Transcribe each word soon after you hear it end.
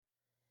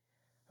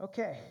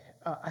Okay,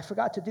 I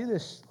forgot to do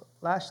this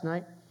last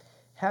night.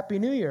 Happy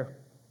New Year.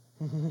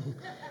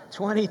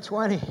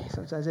 2020.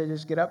 Sometimes I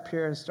just get up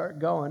here and start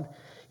going.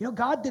 You know,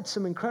 God did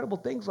some incredible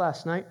things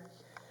last night.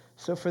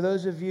 So for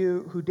those of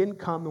you who didn't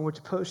come and were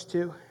supposed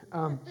to,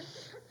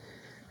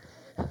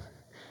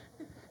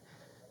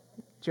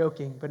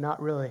 joking, but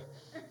not really.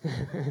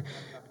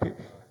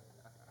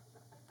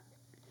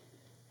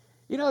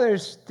 You know,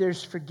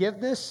 there's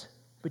forgiveness,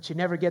 but you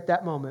never get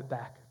that moment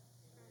back.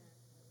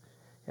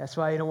 That's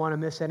why you don't want to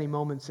miss any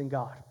moments in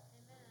God.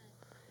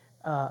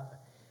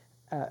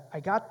 I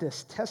got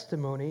this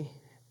testimony,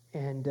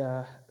 and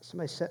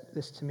somebody sent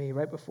this to me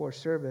right before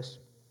service,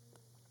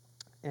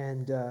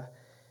 and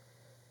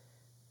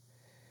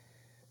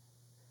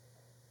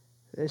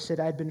they said,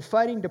 I'd been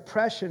fighting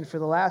depression for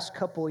the last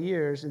couple of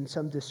years and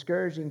some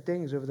discouraging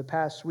things over the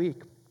past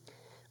week.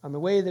 On the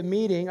way to the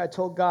meeting, I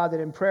told God that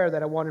in prayer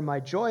that I wanted my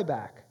joy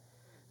back.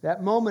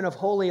 That moment of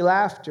holy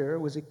laughter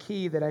was a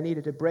key that I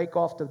needed to break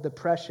off the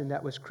depression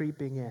that was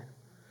creeping in.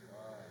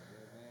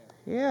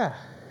 Yeah.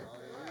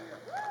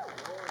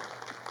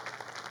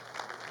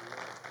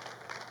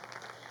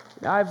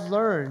 Now, I've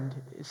learned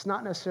it's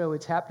not necessarily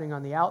what's happening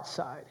on the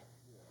outside,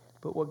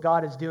 but what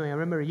God is doing. I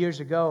remember years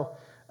ago,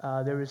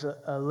 there was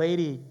a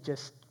lady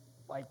just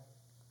like,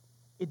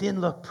 it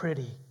didn't look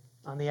pretty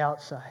on the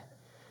outside.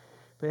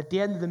 But at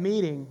the end of the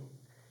meeting,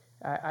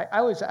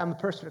 I'm a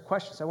person of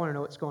questions. I want to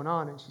know what's going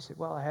on. And she said,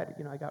 well,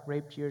 I got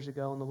raped years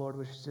ago, and the Lord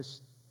was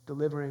just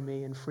delivering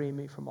me and freeing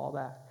me from all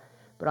that.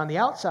 But on the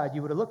outside,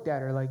 you would have looked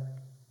at her like,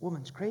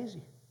 woman's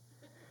crazy.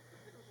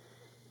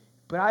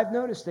 But I've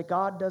noticed that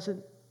God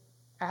doesn't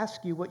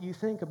ask you what you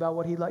think about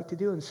what he'd like to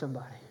do in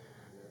somebody.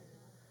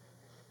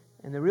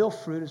 And the real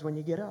fruit is when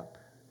you get up.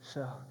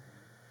 So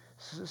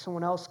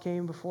someone else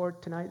came before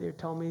tonight. They were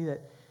telling me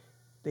that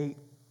they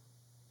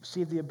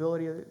received the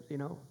ability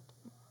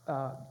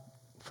to,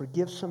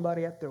 forgive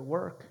somebody at their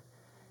work.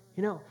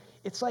 You know,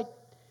 it's like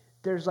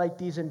there's like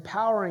these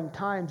empowering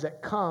times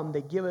that come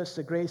that give us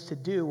the grace to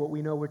do what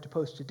we know we're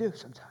supposed to do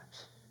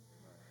sometimes.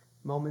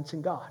 Moments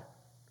in God.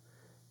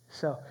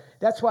 So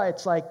that's why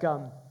it's like,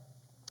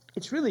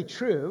 it's really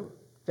true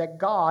that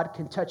God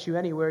can touch you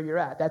anywhere you're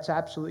at. That's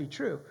absolutely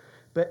true.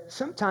 But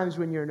sometimes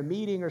when you're in a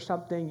meeting or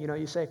something,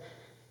 you say,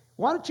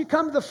 why don't you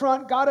come to the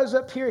front? God is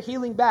up here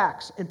healing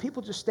backs. And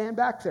people just stand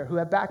back there who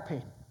have back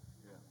pain.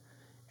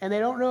 And they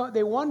don't know,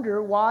 they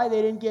wonder why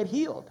they didn't get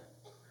healed.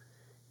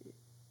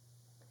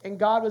 And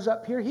God was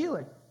up here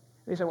healing.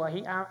 They said, well,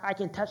 I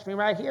can touch me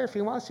right here if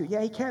he wants to.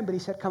 Yeah, he can, but he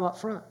said, come up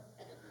front.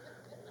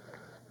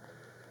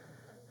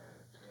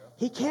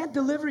 He can't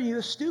deliver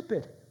you,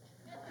 stupid.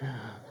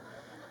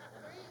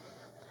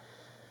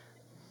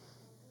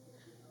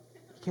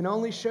 He can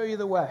only show you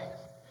the way.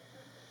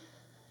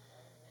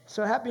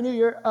 So Happy New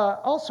Year.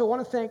 Also, I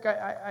want to thank,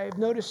 I've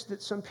noticed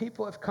that some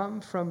people have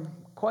come from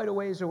quite a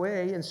ways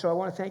away, and so I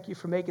want to thank you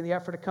for making the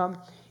effort to come.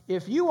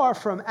 If you are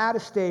from out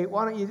of state,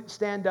 why don't you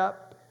stand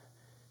up?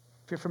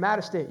 If you're from out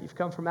of state, you've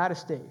come from out of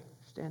state,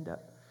 stand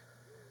up.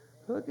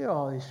 Look at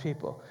all these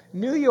people.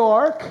 New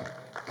York,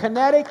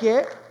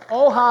 Connecticut,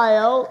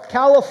 Ohio,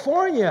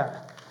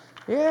 California.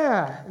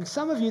 Yeah, and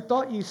some of you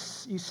thought you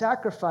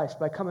sacrificed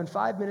by coming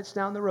 5 minutes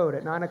down the road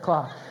at 9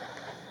 o'clock.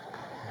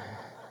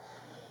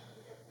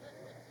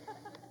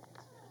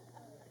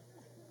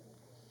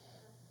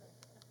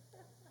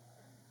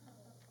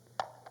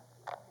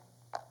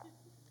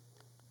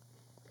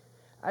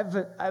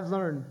 I've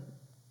learned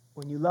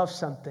when you love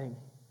something,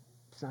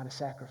 it's not a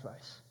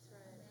sacrifice.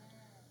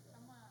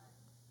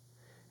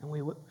 And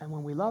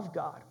when we love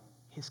God,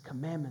 his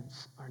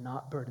commandments are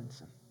not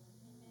burdensome.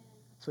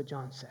 That's what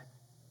John said.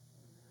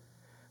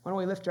 Why don't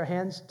we lift our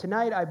hands?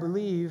 Tonight, I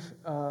believe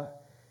the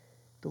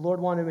Lord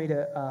wanted me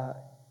to,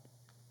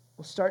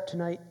 we'll start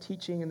tonight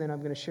teaching, and then I'm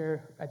going to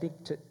share, I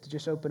think, to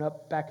just open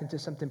up back into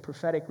something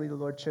prophetically the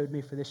Lord showed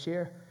me for this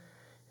year.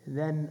 And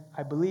then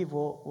I believe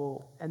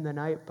we'll end the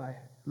night by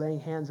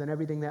laying hands on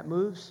everything that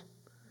moves.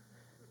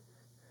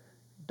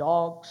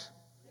 Dogs.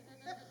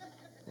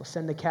 We'll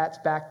send the cats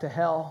back to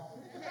hell.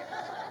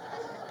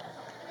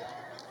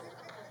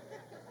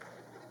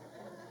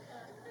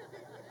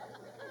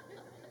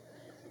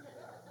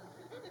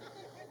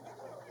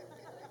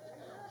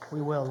 We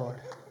will, Lord.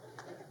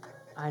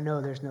 I know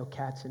there's no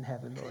cats in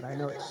heaven, Lord. I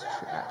know it's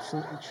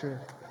absolutely true.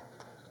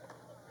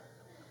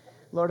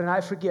 Lord, and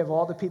I forgive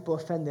all the people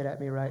offended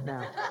at me right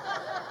now.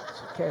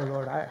 It's okay,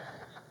 Lord.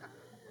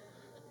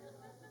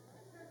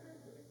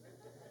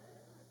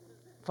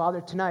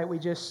 Father, tonight we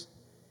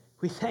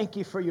thank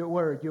you for your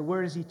word. Your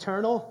word is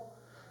eternal.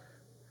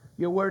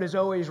 Your word is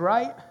always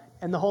right,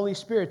 and the Holy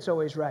Spirit's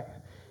always right.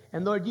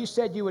 And Lord, you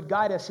said you would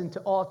guide us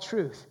into all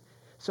truth.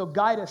 So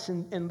guide us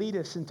and lead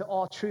us into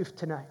all truth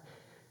tonight.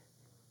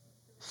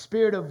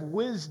 Spirit of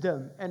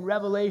wisdom and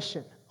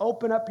revelation,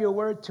 open up your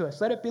word to us.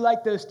 Let it be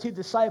like those two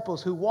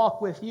disciples who walk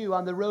with you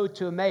on the road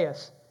to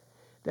Emmaus.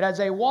 That as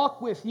they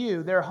walk with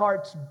you, their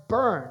hearts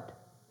burned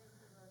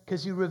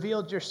because you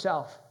revealed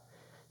yourself.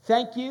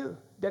 Thank you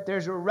that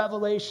there's a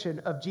revelation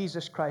of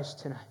Jesus Christ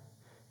tonight,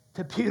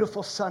 the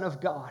beautiful Son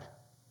of God.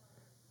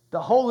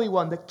 the Holy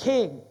One, the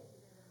King.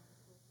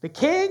 The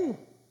King.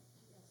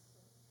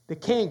 The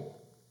King.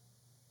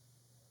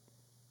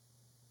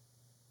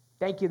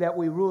 Thank you that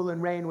we rule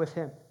and reign with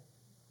him.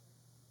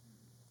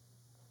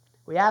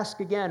 We ask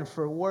again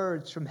for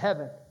words from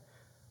heaven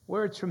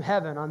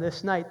on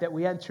this night that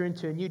we enter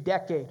into a new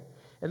decade.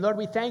 And Lord,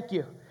 we thank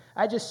you.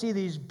 I just see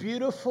these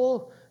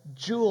beautiful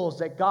jewels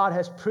that God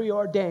has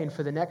preordained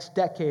for the next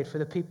decade for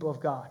the people of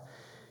God.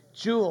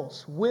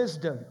 Jewels,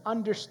 wisdom,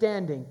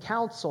 understanding,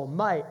 counsel,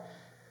 might,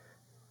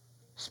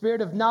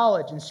 spirit of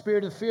knowledge, and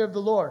spirit of fear of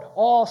the Lord.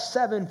 All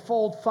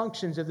sevenfold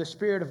functions of the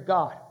Spirit of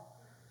God.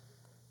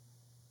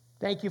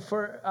 Thank you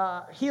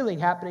for healing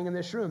happening in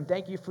this room.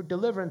 Thank you for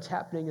deliverance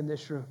happening in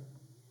this room.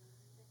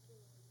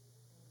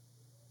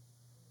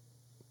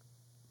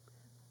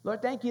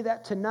 Lord, thank you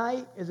that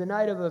tonight is a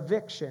night of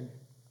eviction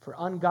for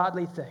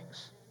ungodly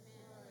things.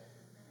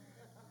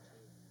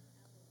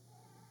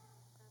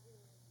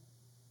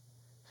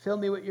 Fill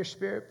me with your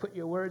Spirit, put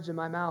your words in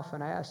my mouth,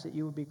 and I ask that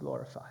you would be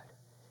glorified.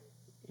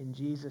 In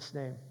Jesus'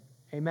 name,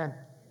 amen.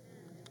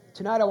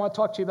 Tonight I want to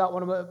talk to you about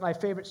one of my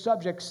favorite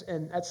subjects,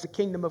 and that's the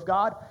kingdom of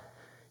God.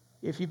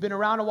 If you've been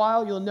around a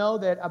while, you'll know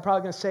that I'm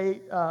probably going to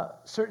say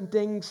certain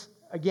things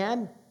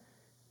again,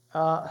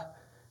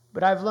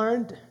 but I've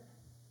learned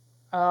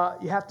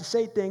you have to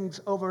say things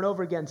over and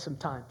over again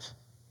sometimes.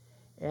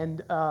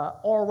 And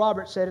Oral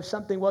Roberts said if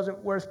something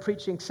wasn't worth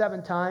preaching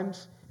 7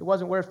 times, it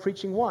wasn't worth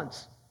preaching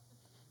once.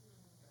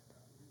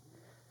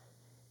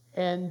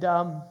 And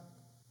I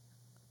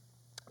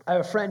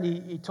have a friend,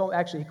 he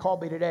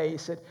called me today. He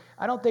said,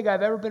 I don't think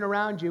I've ever been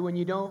around you when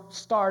you don't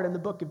start in the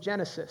book of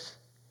Genesis.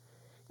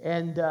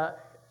 And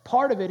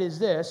part of it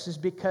is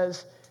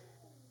because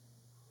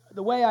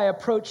the way I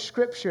approach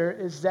Scripture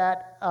is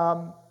that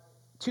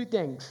 2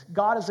 things.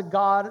 God is a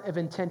God of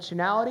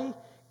intentionality.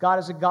 God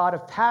is a God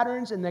of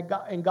patterns,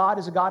 and God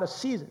is a God of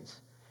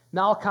seasons.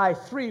 Malachi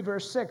 3,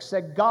 verse 6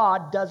 said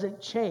God doesn't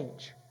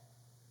change.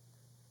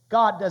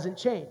 God doesn't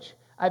change.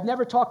 I've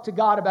never talked to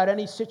God about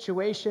any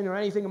situation or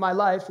anything in my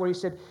life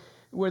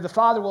where the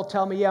Father will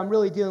tell me, I'm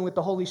really dealing with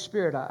the Holy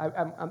Spirit.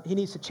 He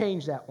needs to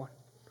change that one.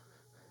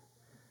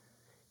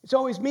 It's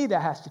always me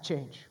that has to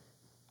change.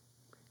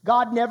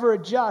 God never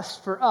adjusts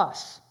for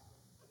us.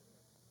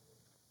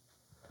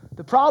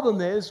 The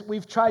problem is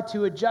we've tried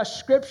to adjust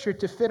Scripture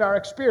to fit our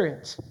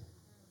experience.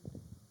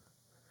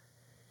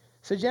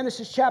 So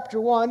Genesis chapter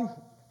 1,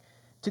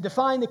 to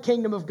define the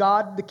kingdom of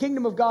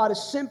God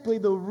is simply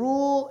the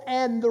rule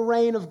and the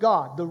reign of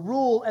God. The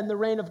rule and the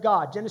reign of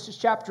God. Genesis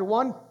chapter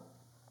 1,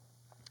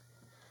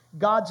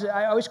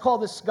 I always call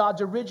this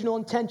God's original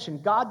intention.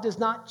 God does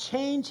not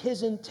change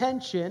his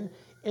intention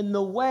in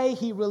the way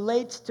he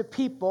relates to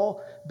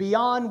people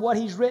beyond what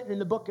he's written in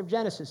the book of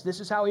Genesis. This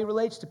is how he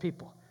relates to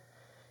people.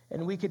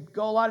 And we could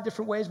go a lot of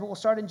different ways, but we'll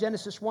start in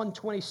Genesis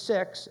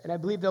 1:26, and I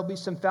believe there'll be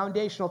some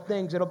foundational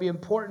things that'll be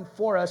important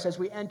for us as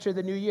we enter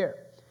the new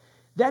year.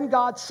 Then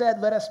God said,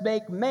 let us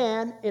make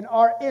man in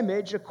our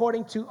image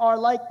according to our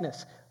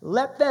likeness.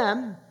 Let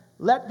them,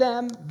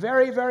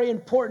 very, very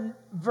important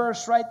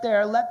verse right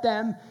there, let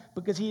them,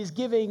 because he is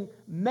giving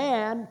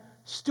man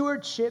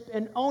stewardship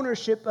and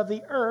ownership of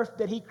the earth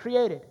that he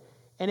created.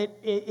 And it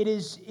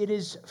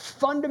is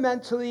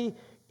fundamentally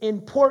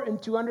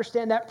important to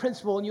understand that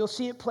principle, and you'll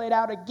see it played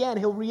out again.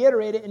 He'll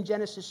reiterate it in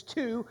Genesis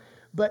 2,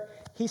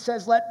 but he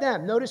says, let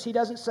them. Notice he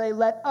doesn't say,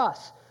 let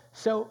us.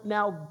 So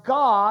now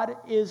God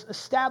is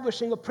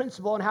establishing a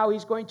principle on how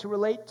he's going to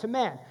relate to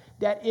man.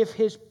 That if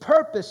his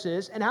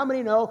purposes, and how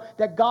many know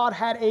that God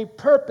had a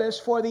purpose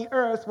for the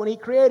earth when he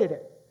created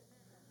it?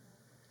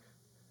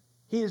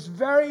 He is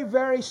very,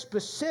 very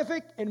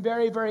specific and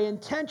very, very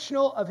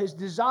intentional of his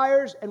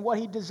desires and what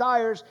he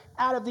desires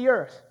out of the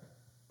earth.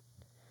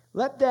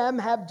 Let them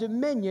have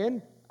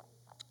dominion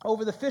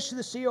over the fish of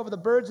the sea, over the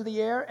birds of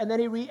the air, and then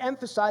he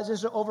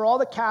re-emphasizes over all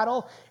the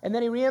cattle, and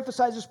then he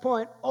re-emphasizes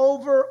point,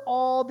 over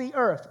all the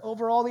earth,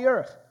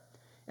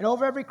 and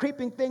over every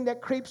creeping thing that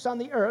creeps on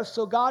the earth.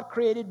 So God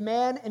created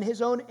man in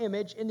his own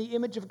image. In the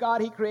image of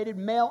God he created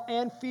male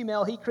and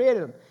female, he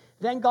created them.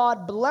 Then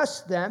God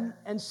blessed them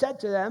and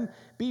said to them,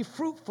 be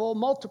fruitful,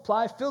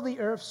 multiply, fill the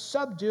earth,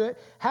 subdue it,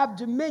 have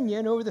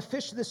dominion over the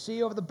fish of the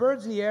sea, over the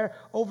birds of the air,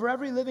 over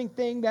every living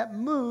thing that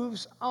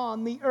moves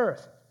on the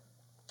earth.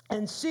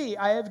 And see,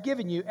 I have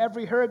given you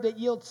every herb that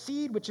yields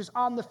seed, which is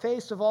on the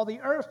face of all the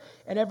earth,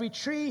 and every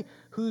tree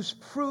whose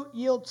fruit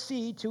yields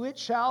seed, to it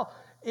shall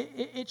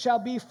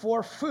be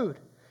for food.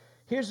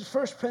 Here's the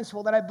first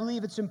principle that I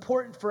believe it's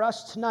important for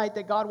us tonight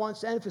that God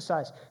wants to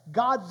emphasize.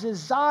 God's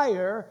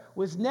desire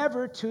was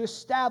never to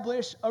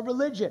establish a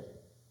religion.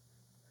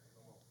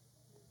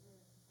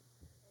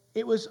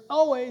 It was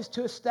always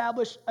to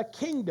establish a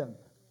kingdom.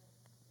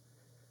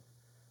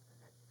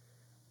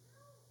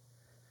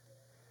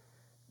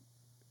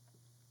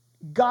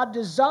 God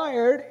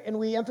desired, and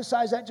we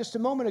emphasized that just a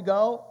moment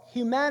ago,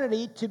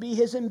 humanity to be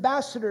his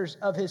ambassadors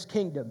of his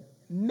kingdom.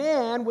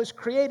 Man was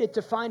created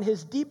to find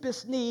his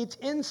deepest needs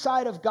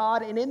inside of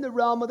God and in the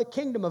realm of the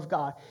kingdom of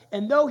God.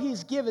 And though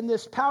he's given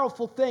this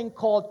powerful thing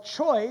called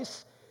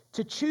choice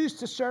to choose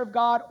to serve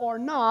God or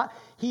not.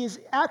 He is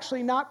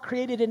actually not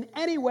created in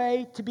any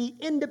way to be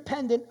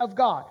independent of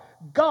God.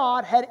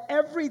 God had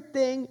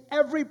everything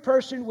every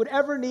person would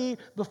ever need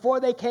before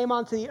they came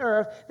onto the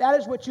earth. That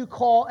is what you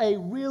call a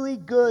really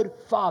good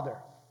father.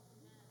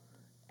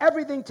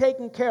 Everything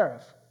taken care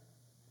of.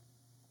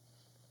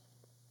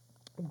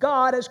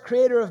 God, as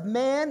creator of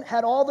man,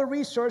 had all the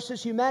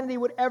resources humanity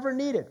would ever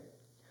needed.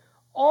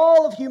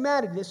 All of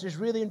humanity, this is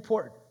really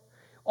important,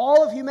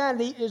 all of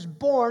humanity is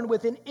born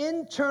with an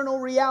internal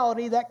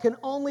reality that can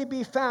only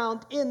be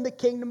found in the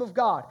kingdom of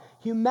God.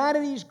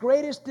 Humanity's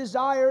greatest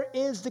desire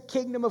is the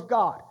kingdom of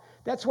God.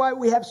 That's why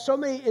we have so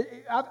many,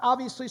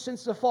 obviously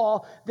since the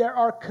fall, there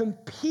are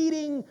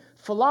competing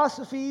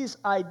philosophies,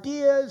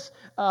 ideas,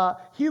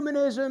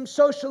 humanism,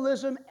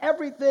 socialism,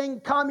 everything,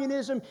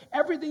 communism,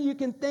 everything you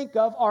can think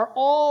of are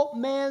all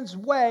man's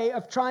way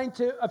of trying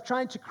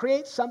to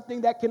create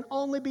something that can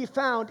only be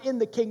found in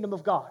the kingdom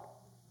of God.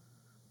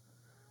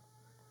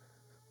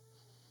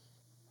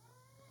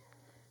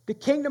 The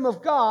kingdom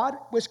of God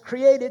was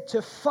created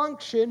to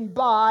function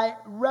by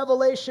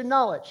revelation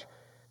knowledge.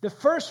 The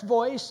first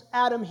voice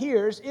Adam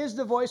hears is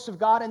the voice of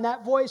God, and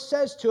that voice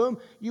says to him,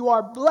 you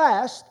are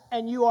blessed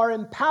and you are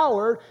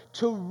empowered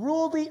to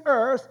rule the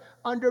earth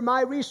under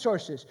my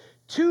resources.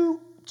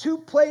 Two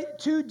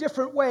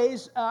different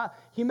ways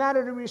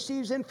humanity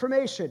receives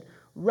information.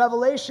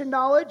 Revelation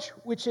knowledge,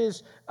 which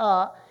is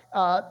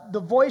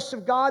the voice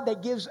of God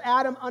that gives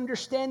Adam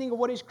understanding of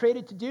what he's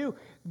created to do.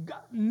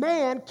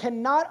 Man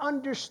cannot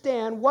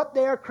understand what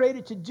they are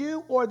created to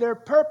do or their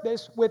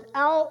purpose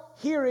without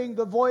hearing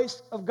the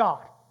voice of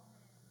God.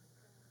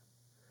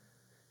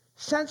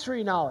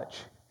 Sensory knowledge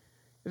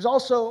is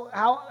also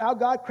how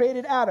God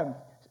created Adam.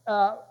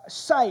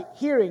 Sight,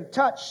 hearing,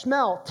 touch,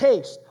 smell,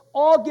 taste,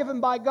 all given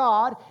by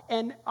God.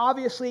 And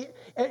obviously,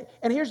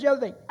 and here's the other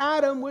thing.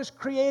 Adam was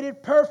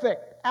created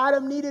perfect.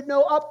 Adam needed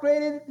no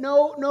upgraded,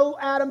 no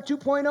Adam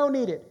 2.0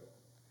 needed.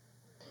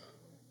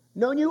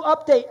 No new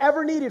update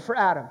ever needed for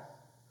Adam.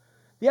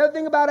 The other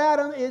thing about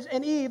Adam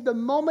and Eve, the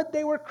moment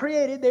they were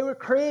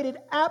created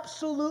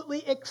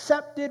absolutely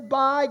accepted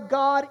by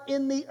God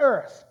in the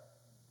earth.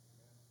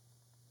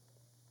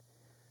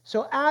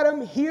 So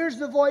Adam hears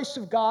the voice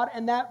of God,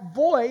 and that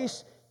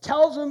voice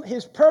tells him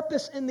his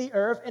purpose in the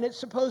earth, and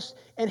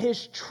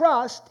his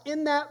trust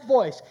in that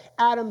voice.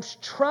 Adam's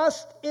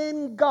trust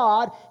in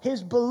God,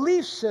 his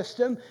belief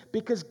system,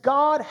 because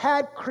God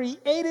had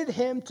created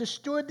him to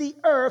steward the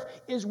earth,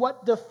 is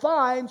what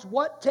defines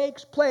what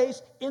takes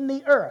place in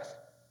the earth.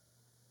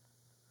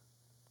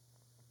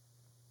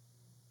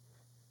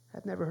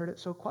 I've never heard it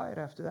so quiet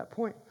after that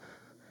point.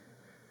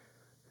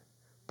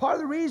 Part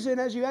of the reason,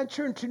 as you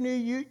enter into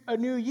a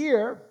new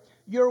year,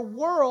 your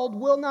world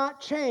will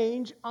not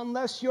change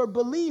unless your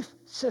belief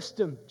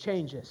system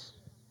changes.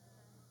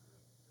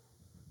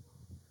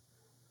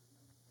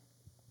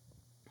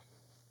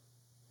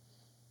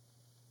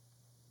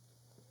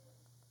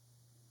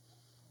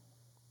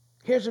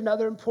 Here's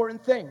another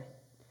important thing.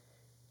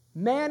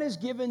 Man is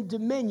given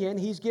dominion.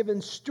 He's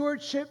given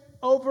stewardship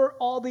over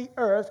all the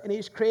earth, and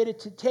he's created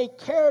to take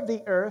care of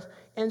the earth.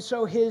 And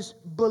so his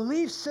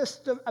belief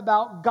system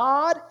about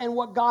God and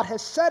what God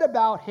has said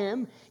about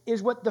him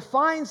is what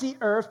defines the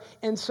earth.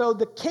 And so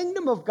the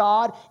kingdom of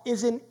God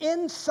is an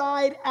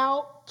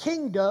inside-out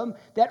kingdom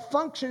that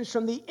functions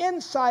from the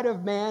inside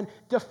of man,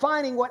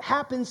 defining what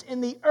happens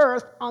in the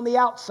earth on the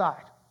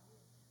outside.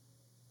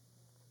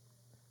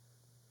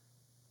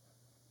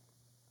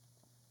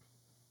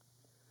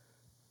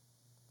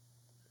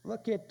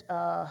 Look at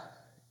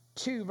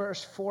 2,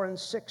 verse 4 and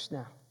 6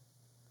 now.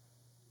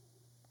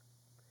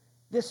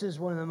 This is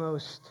one of the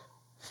most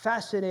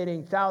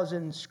fascinating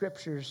 1,000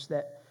 scriptures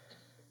that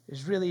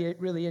is really,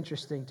 really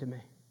interesting to me.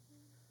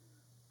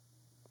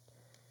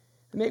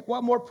 To make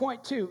one more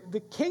point too. The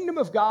kingdom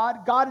of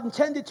God, God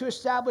intended to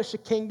establish a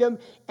kingdom,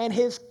 and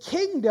his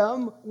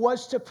kingdom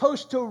was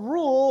supposed to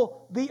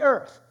rule the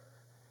earth.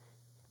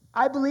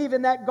 I believe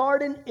in that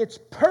garden, it's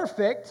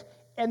perfect,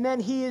 and then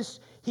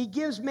he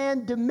gives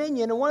man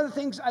dominion. And one of the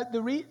things,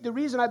 the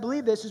reason I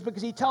believe this is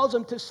because he tells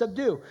him to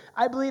subdue.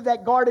 I believe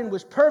that garden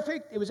was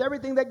perfect. It was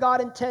everything that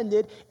God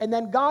intended. And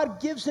then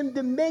God gives him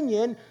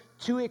dominion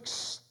to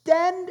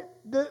extend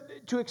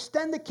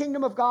the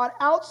kingdom of God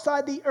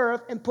outside the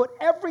earth and put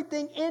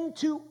everything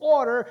into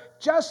order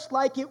just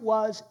like it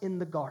was in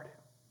the garden.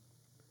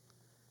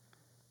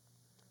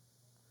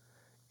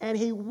 And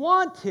he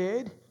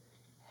wanted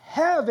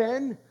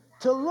heaven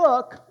to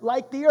look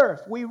like the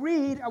earth. We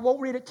read, I won't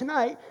read it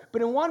tonight,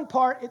 but in one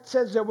part it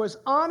says there was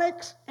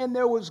onyx and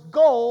there was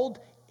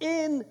gold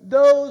in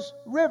those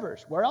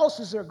rivers. Where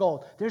else is there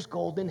gold? There's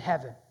gold in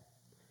heaven.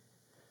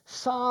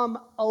 Psalm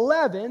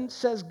 11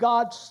 says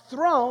God's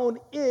throne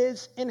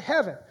is in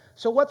heaven.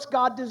 So what's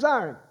God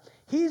desiring?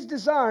 He's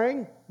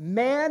desiring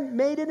man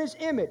made in his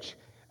image.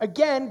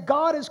 Again,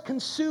 God is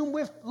consumed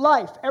with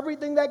life.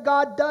 Everything that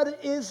God does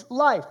is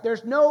life.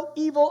 There's no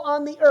evil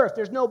on the earth.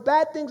 There's no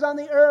bad things on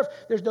the earth.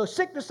 There's no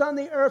sickness on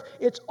the earth.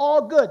 It's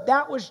all good.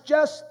 That was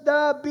just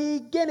the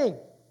beginning.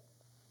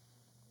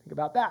 Think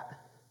about that.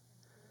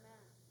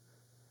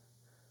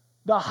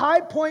 The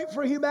high point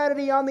for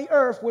humanity on the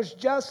earth was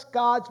just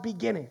God's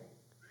beginning.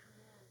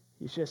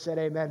 You should have said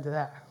amen to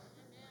that.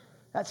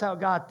 That's how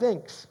God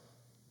thinks.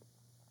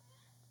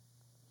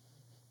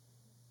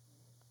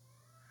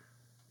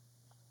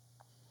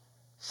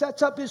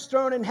 Sets up his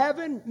throne in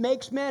heaven,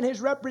 makes man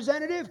his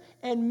representative,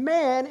 and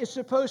man is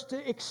supposed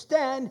to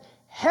extend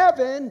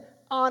heaven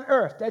on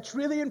earth. That's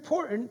really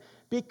important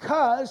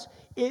because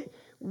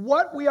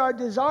what we are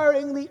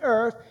desiring the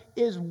earth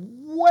is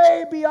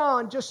way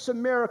beyond just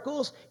some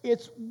miracles.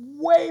 It's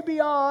way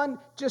beyond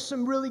just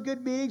some really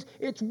good meetings.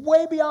 It's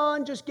way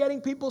beyond just getting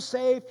people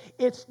saved.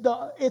 It's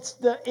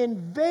the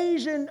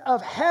invasion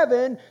of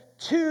heaven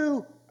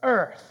to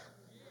earth.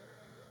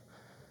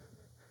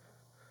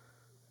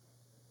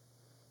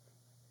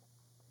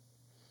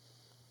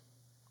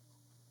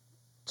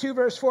 2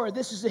 verse 4,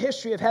 this is the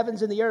history of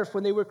heavens and the earth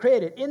when they were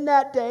created. In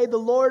that day, the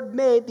Lord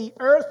made the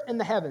earth and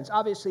the heavens.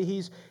 Obviously,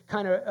 he's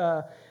kind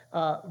of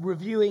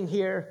reviewing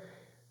here.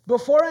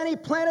 Before any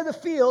plant of the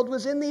field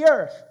was in the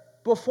earth,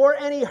 before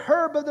any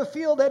herb of the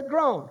field had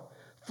grown,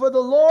 for the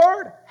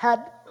Lord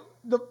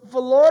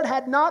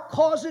had not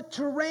caused it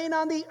to rain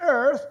on the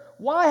earth.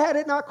 Why had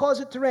it not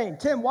caused it to rain?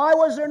 Tim, why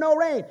was there no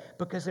rain?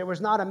 Because there was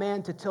not a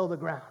man to till the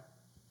ground.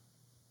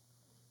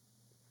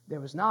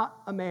 There was not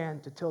a man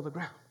to till the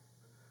ground.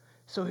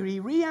 So he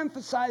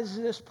reemphasizes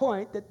this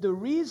point that the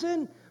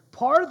reason,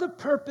 part of the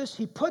purpose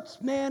he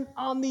puts man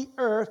on the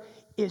earth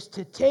is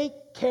to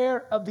take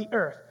care of the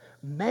earth.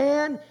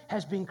 Man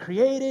has been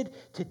created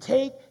to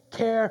take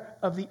care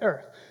of the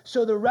earth.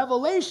 So the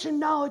revelation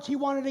knowledge he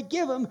wanted to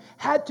give him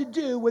had to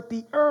do with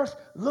the earth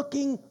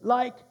looking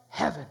like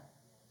heaven.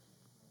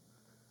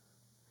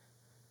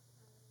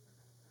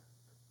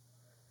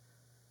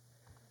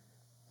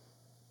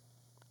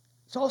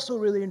 It's also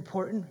really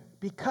important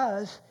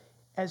because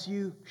as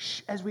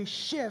we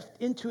shift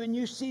into a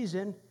new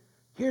season,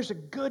 here's a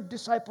good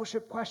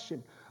discipleship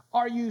question.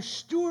 Are you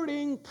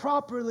stewarding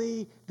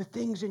properly the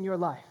things in your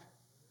life?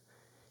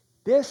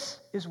 This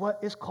is what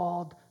is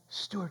called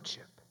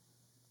stewardship.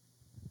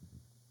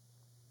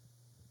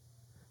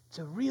 It's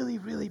a really,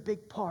 really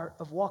big part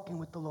of walking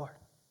with the Lord.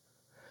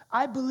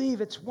 I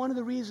believe it's one of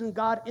the reasons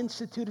God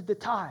instituted the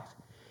tithe,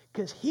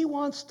 because he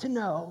wants to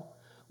know,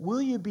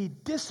 will you be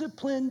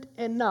disciplined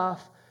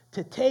enough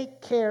to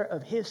take care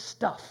of his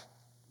stuff?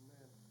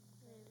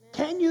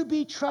 Can you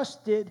be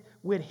trusted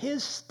with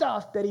his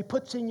stuff that he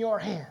puts in your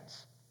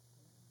hands?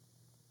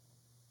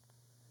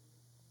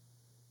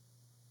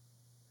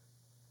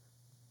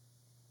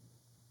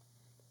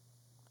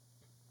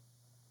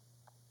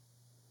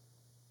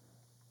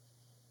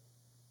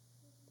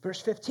 Verse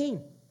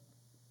 15.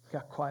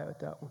 Got quiet with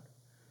that one.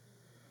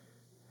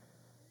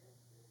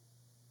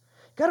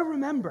 Got to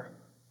remember.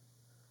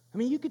 I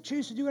mean, you could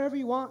choose to do whatever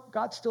you want.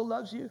 God still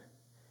loves you.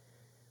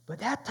 But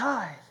that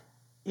tithe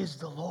is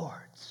the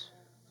Lord's.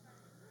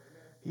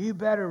 You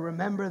better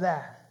remember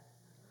that.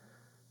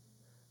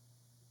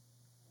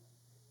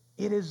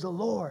 It is the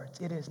Lord's.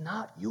 It is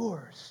not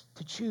yours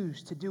to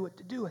choose to do what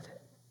to do with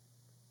it.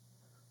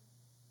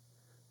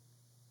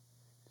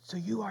 So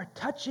you are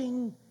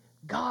touching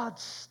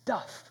God's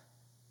stuff.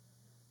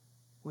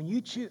 When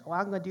you choose,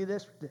 I'm going to do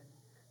this.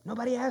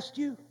 Nobody asked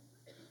you.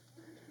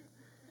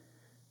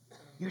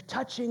 You're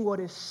touching what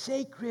is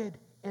sacred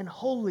and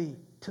holy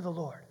to the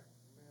Lord.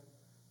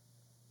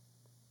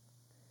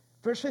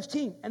 Verse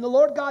 15, and the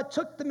Lord God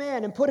took the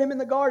man and put him in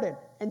the garden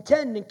and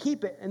tend and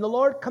keep it. And the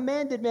Lord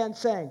commanded man,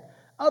 saying,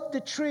 of the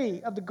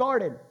tree of the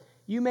garden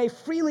you may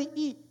freely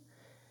eat.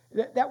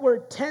 That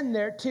word tend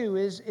there too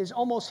is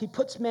almost, he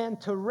puts man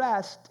to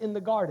rest in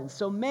the garden.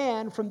 So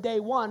man from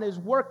day one is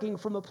working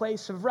from a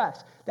place of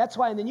rest. That's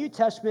why in the New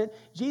Testament,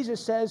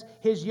 Jesus says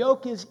his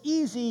yoke is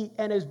easy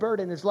and his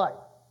burden is light.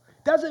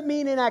 Doesn't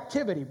mean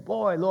inactivity.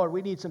 Boy, Lord,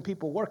 we need some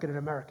people working in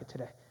America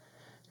today.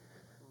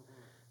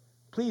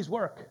 Please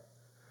work.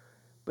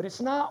 But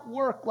it's not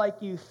work like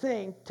you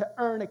think to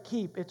earn a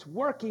keep. It's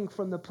working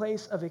from the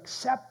place of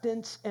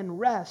acceptance and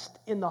rest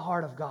in the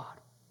heart of God.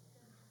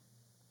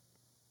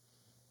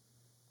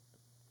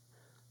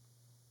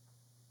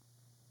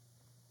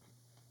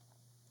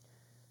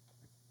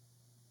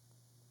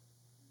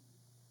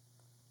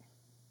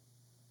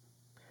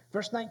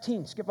 Verse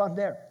 19, skip on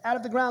there. Out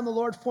of the ground the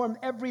Lord formed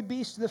every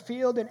beast of the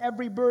field and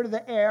every bird of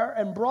the air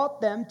and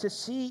brought them to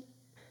see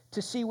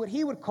what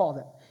he would call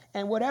them.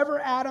 And whatever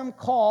Adam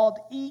called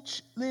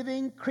each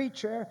living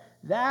creature,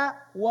 that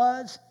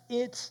was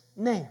its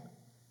name.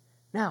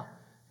 Now,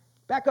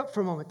 back up for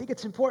a moment. I think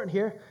it's important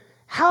here.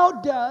 How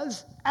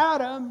does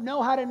Adam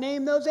know how to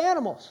name those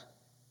animals?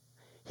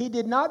 He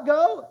did not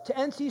go to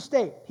NC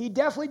State. He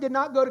definitely did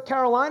not go to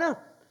Carolina.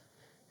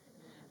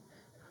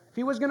 If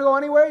he was going to go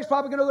anywhere, he's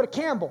probably going to go to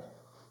Campbell.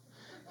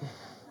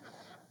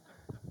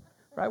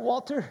 Right,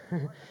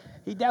 Walter?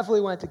 He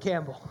definitely went to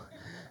Campbell.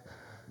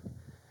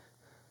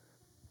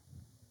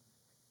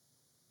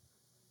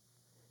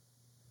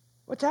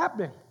 What's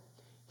happening?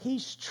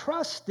 He's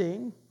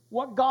trusting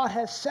what God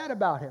has said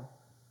about him.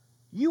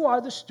 You are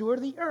the steward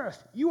of the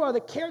earth. You are the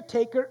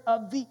caretaker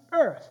of the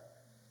earth.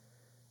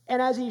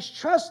 And as he's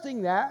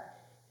trusting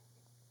that,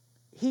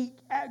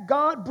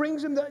 God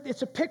brings him,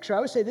 it's a picture. I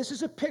would say this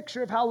is a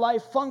picture of how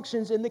life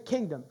functions in the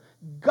kingdom.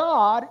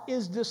 God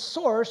is the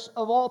source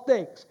of all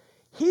things.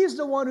 He's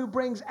the one who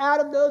brings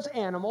Adam those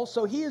animals,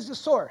 so he is the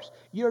source.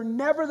 You're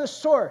never the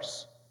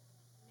source.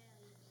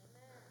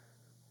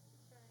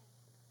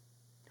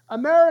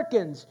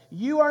 Americans,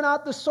 you are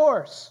not the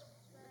source.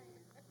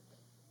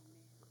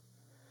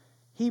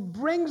 He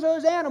brings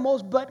those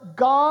animals, but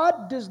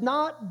God does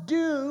not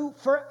do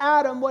for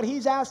Adam what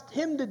he's asked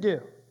him to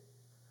do.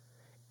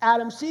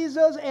 Adam sees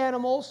those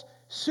animals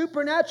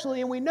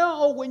supernaturally, and we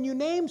know when you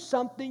name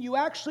something, you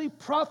actually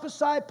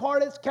prophesy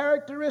part of its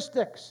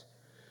characteristics.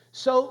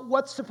 So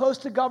what's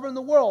supposed to govern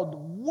the world?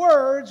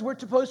 Words were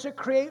supposed to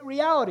create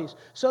realities.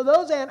 So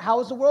how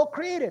was the world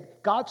created?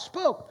 God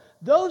spoke.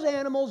 Those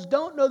animals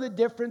don't know the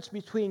difference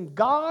between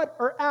God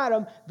or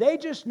Adam. They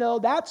just know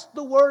that's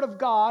the word of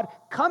God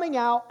coming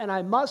out, and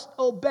I must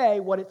obey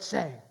what it's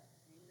saying.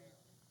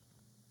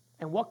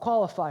 And what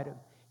qualified him?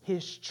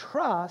 His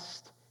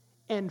trust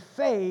and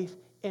faith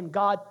in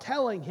God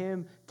telling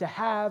him to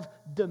have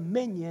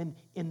dominion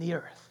in the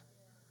earth.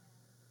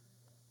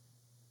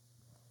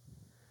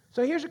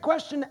 So here's a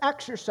question to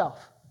ask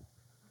yourself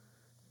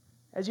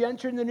as you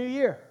enter in the new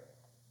year.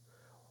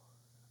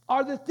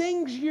 Are the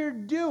things you're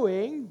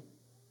doing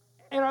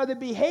and are the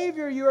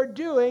behavior you're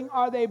doing,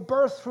 are they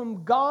birthed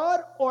from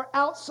God or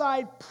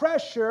outside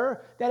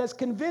pressure that has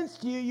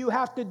convinced you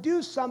have to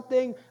do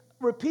something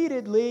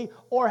repeatedly,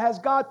 or has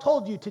God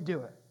told you to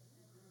do it?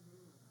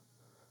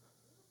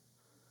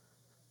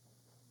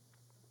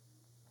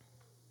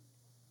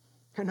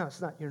 I know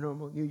it's not your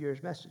normal New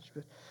Year's message,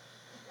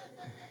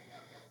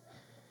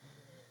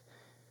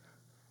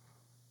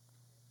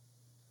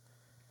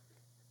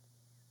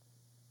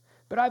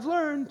 but I've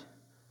learned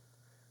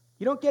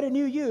you don't get a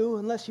new you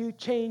unless you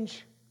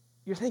change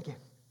your thinking.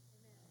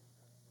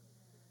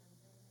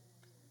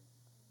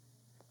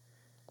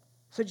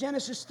 So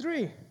Genesis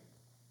 3.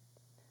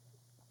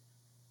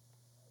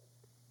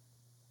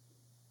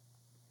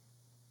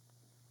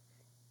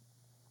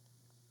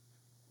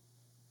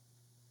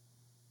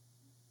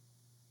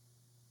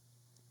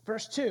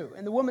 Verse 2,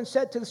 and the woman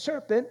said to the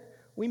serpent,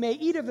 we may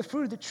eat of the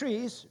fruit of the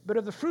trees, but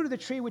of the fruit of the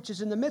tree which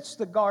is in the midst of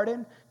the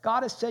garden,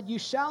 God has said, you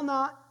shall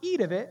not eat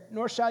of it,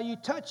 nor shall you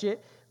touch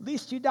it,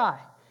 lest you die.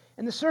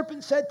 And the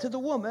serpent said to the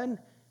woman,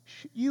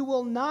 you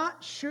will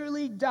not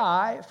surely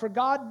die, for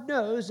God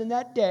knows in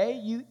that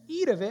day you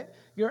eat of it,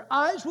 your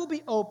eyes will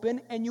be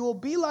open, and you will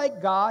be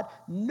like God,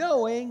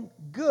 knowing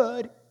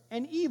good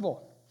and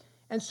evil.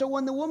 And so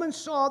when the woman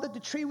saw that the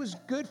tree was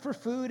good for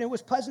food and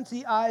was pleasant to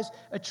the eyes,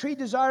 a tree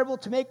desirable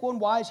to make one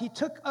wise, he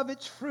took of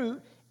its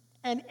fruit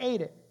and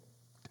ate it.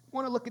 I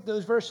want to look at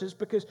those verses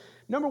because,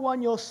 number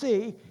one, you'll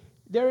see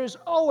there is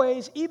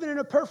always, even in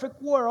a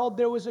perfect world,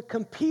 there was a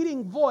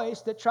competing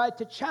voice that tried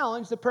to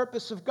challenge the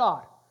purpose of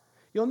God.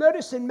 You'll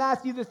notice in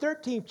Matthew, the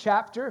 13th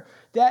chapter,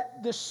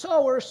 that the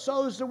sower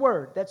sows the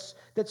word. That's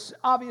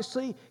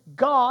obviously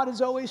God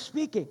is always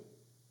speaking.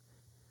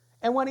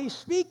 And when he's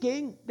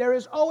speaking, there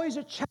is always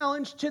a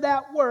challenge to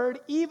that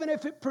word, even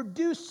if it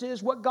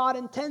produces what God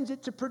intends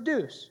it to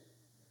produce.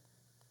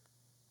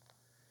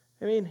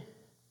 I mean,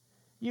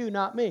 you,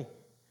 not me.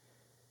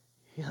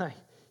 You're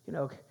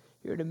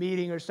at a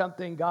meeting or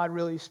something, God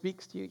really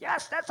speaks to you.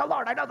 Yes, that's the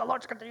Lord. I know the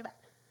Lord's going to do that.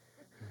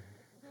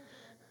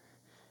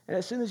 And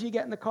as soon as you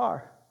get in the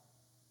car,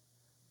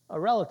 a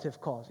relative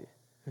calls you.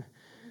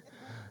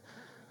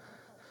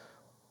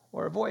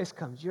 Or a voice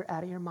comes, you're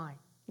out of your mind.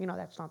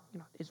 That's not,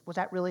 was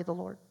that really the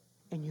Lord?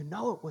 And you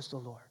know it was the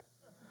Lord.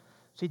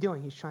 What's he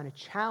doing? He's trying to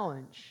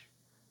challenge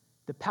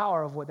the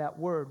power of what that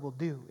word will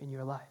do in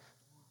your life.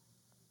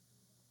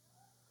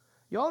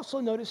 You also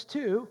notice,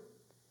 too,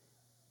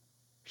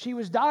 she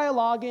was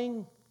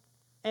dialoguing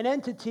an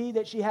entity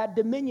that she had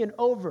dominion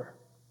over.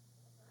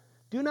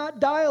 Do not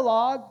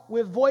dialogue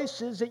with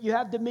voices that you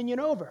have dominion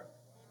over.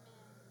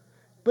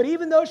 But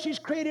even though she's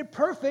created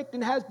perfect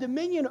and has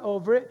dominion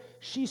over it,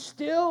 she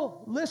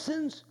still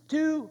listens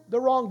to the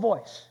wrong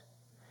voice.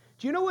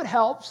 Do you know what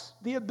helps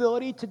the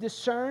ability to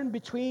discern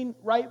between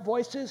right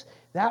voices?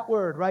 That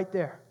word right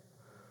there.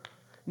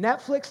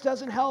 Netflix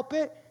doesn't help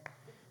it.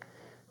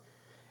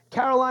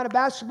 Carolina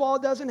basketball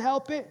doesn't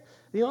help it.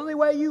 The only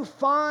way you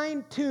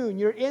fine-tune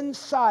your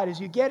inside is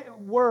you get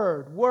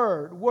word, and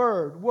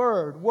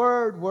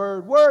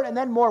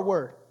then more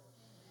word.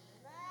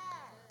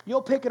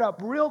 You'll pick it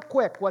up real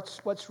quick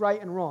what's right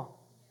and wrong.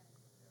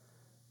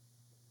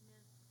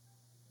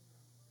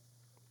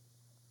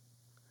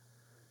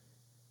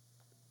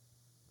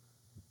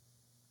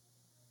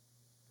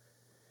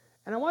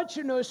 And I want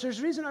you to notice there's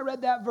a reason I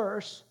read that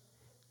verse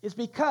is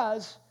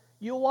because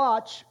you'll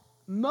watch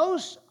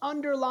most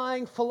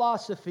underlying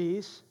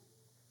philosophies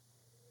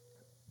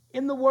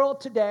in the world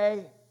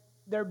today,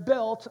 they're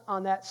built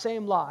on that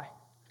same lie.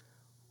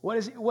 What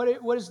is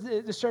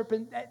the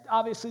serpent,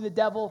 obviously the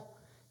devil,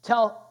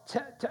 tell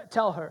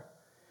her?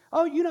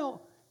 Oh,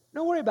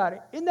 don't worry about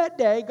it. In that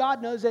day,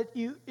 God knows that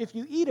if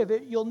you eat of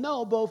it, you'll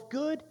know both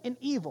good and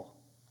evil.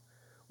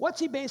 What's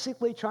he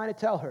basically trying to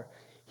tell her?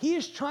 He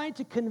is trying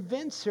to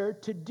convince her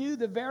to do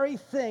the very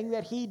thing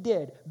that he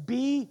did.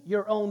 Be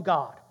your own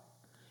God.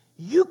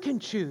 You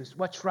can choose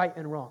what's right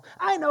and wrong.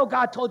 I know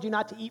God told you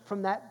not to eat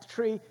from that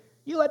tree.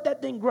 You let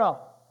that thing grow.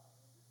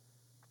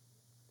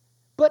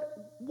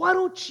 But why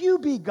don't you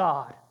be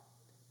God?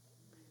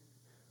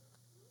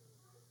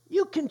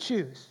 You can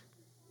choose.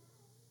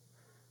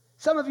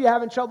 Some of you are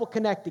having trouble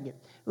connecting it.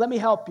 Let me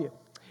help you.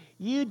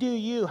 You do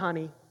you,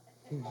 honey.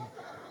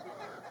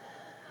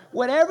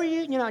 Whatever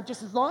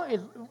just as long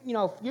as,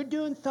 if you're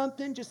doing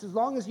something, just as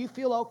long as you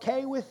feel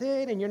okay with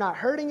it and you're not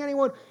hurting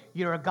anyone,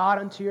 you're a God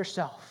unto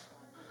yourself.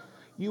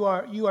 You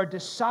are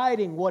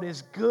deciding what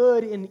is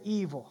good and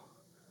evil.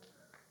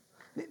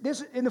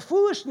 In the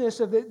foolishness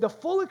of it, the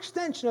full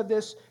extension of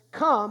this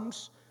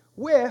comes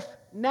with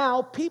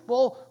now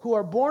people who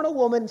are born a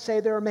woman and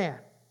say they're a man.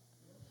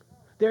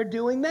 They're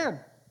doing them.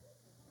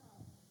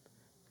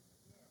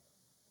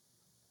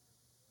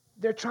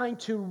 They're trying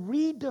to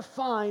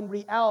redefine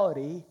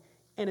reality,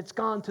 and it's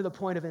gone to the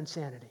point of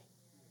insanity.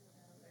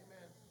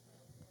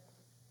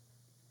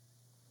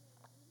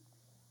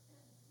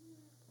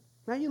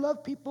 Now you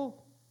love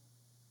people,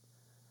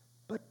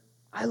 but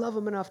I love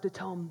them enough to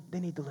tell them they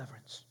need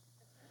deliverance.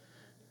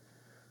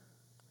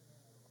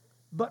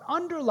 But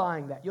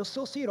underlying that, you'll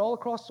still see it all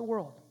across the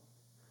world.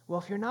 Well,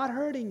 if you're not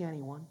hurting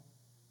anyone,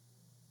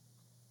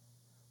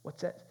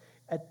 what's that?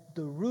 At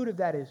the root of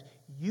that is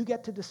you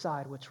get to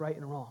decide what's right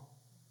and wrong.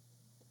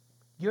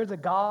 You're the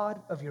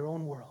God of your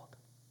own world.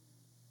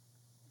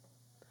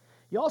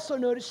 You also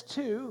notice,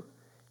 too,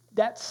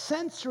 that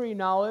sensory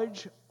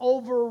knowledge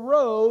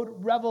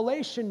overrode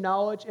revelation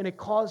knowledge, and it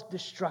caused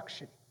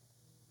destruction.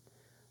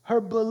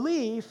 Her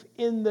belief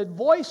in the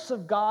voice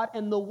of God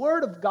and the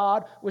Word of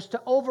God was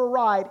to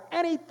override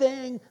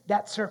anything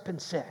that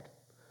serpent said.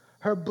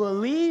 Her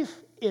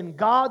belief in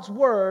God's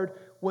Word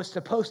was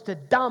supposed to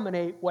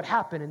dominate what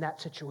happened in that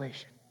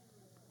situation.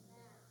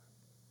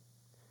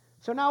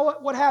 So now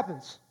what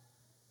happens?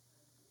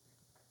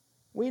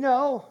 We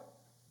know,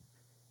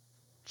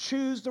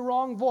 choose the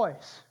wrong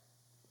voice.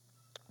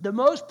 The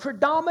most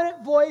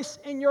predominant voice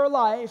in your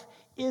life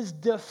is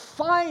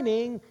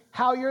defining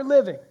how you're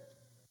living.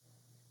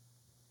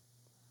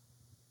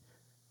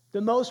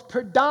 The most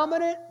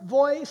predominant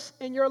voice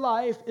in your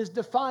life is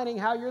defining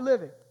how you're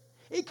living.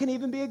 It can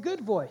even be a good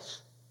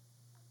voice.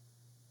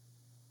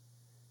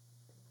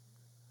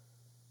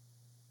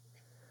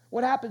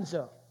 What happens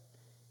though?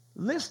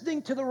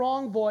 Listening to the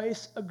wrong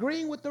voice,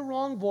 agreeing with the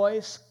wrong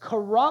voice,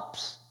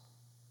 corrupts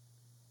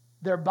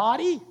their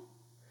body,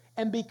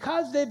 and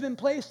because they've been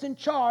placed in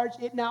charge,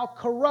 it now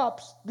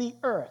corrupts the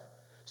earth.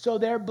 So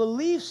their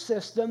belief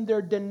system,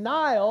 their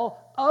denial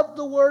of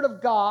the Word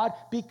of God,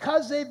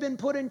 because they've been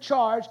put in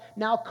charge,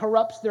 now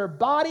corrupts their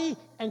body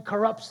and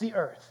corrupts the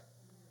earth.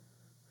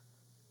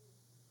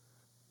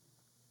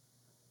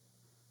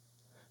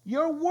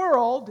 Your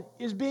world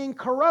is being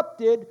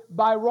corrupted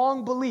by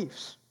wrong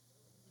beliefs.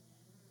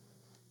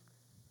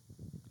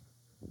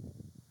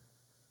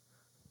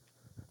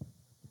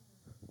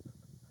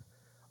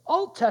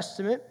 Old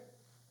Testament,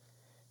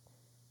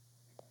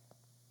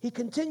 he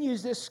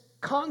continues this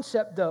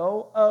concept,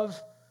 though,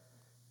 of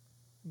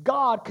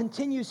God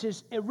continues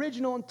his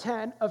original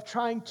intent of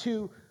trying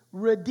to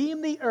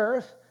redeem the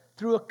earth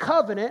through a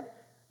covenant.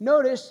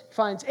 Notice, he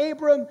finds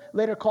Abram,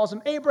 later calls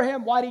him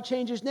Abraham. Why did he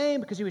change his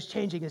name? Because he was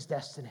changing his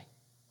destiny.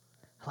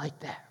 I like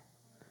that.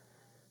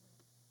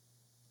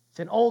 It's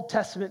an Old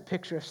Testament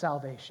picture of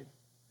salvation.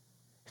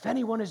 If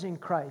anyone is in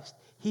Christ,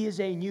 he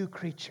is a new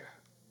creature.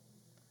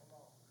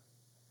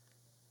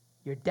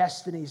 Your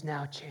destiny is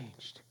now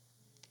changed.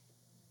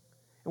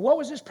 And what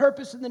was his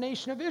purpose in the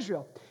nation of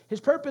Israel?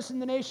 His purpose in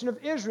the nation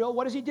of Israel,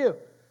 what does he do?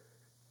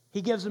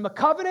 He gives them a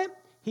covenant.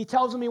 He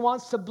tells them he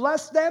wants to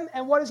bless them.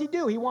 And what does he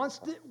do? He wants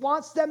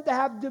them to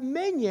have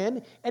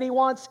dominion, and he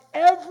wants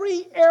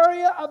every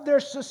area of their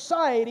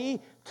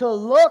society to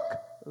look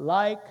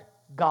like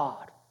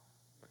God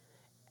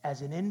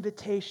as an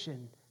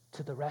invitation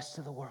to the rest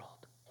of the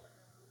world.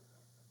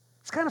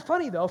 It's kind of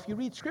funny, though, if you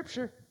read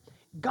Scripture.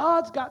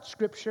 God's got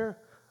Scripture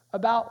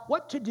about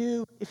what to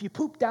do if you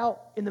pooped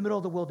out in the middle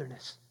of the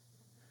wilderness.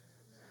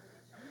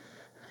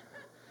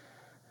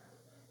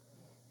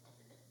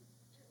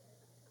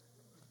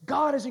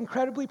 God is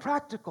incredibly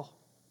practical.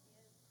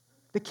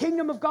 The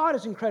kingdom of God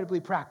is incredibly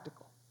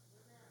practical.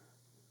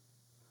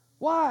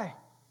 Why?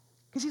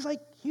 Because he's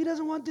like, he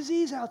doesn't want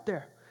disease out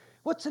there.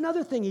 What's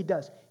another thing he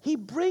does? He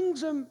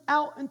brings them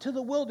out into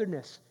the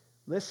wilderness.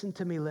 Listen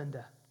to me,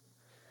 Linda.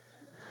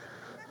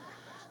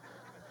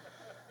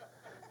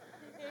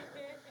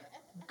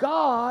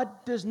 God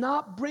does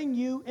not bring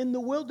you in the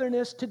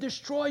wilderness to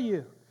destroy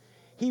you.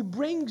 He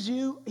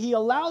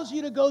allows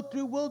you to go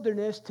through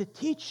wilderness to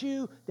teach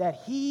you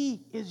that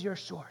he is your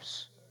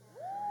source.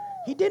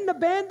 He didn't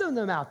abandon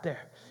them out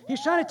there.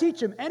 He's trying to teach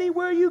them,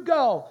 anywhere you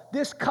go,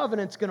 this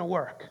covenant's going to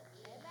work.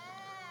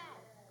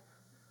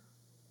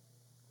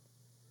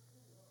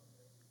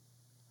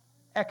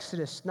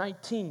 Exodus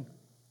 19,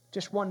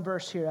 just one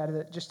verse here out of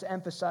it, just to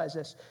emphasize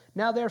this.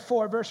 Now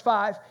therefore, verse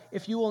 5,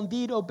 if you will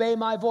indeed obey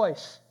my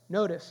voice.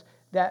 Notice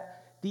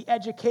that the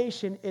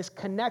education is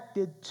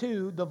connected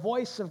to the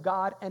voice of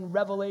God and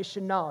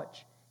revelation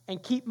knowledge,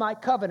 and keep my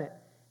covenant,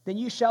 then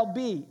you shall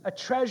be a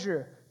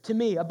treasure to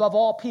me above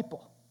all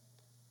people.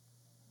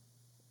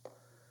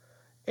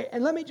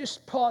 And let me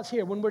just pause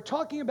here. When we're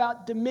talking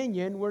about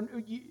dominion,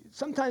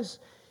 sometimes,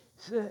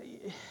 I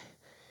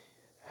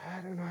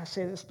don't know how to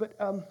say this, but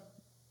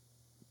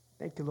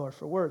thank you, Lord,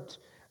 for words.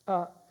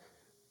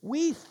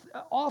 We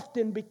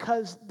often,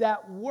 because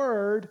that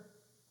word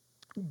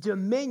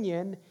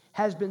dominion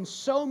has been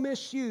so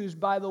misused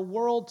by the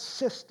world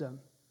system,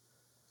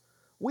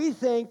 we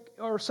think,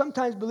 or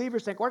sometimes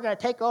believers think, we're going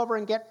to take over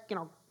and get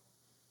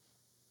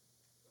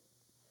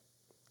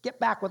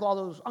back with all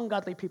those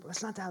ungodly people.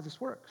 That's not how this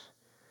works.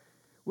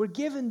 We're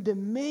given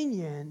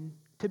dominion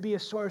to be a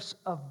source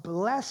of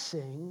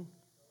blessing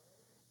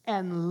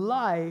and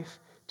life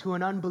to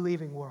an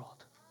unbelieving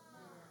world.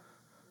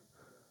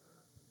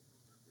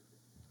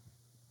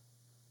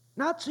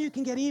 Not so you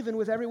can get even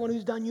with everyone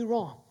who's done you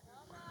wrong.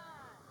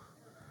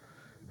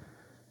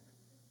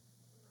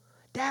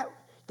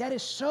 That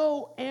is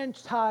so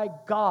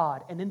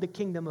anti-God and in the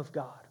kingdom of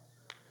God.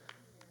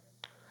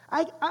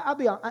 I'll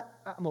be honest.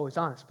 I'm always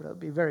honest, but I'll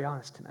be very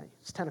honest tonight.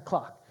 It's 10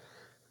 o'clock,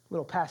 a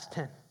little past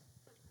 10.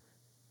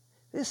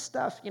 This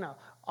stuff,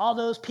 all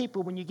those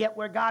people, when you get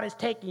where God is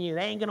taking you,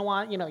 they ain't going to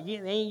want, you're going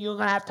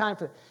to have time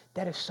for it.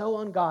 That is so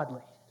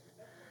ungodly.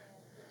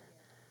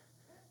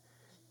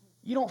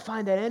 You don't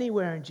find that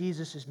anywhere in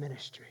Jesus'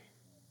 ministry.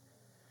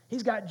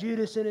 He's got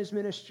Judas in his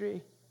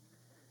ministry.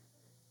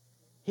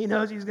 He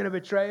knows he's going to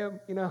betray him,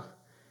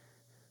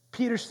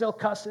 Peter's still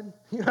cussing,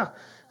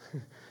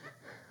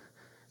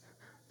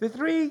 The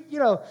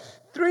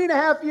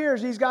 3.5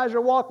 years these guys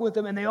are walking with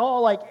him, and they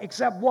all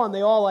except one,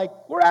 they all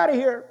we're out of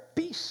here,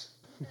 peace.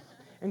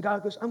 And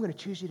God goes, I'm going to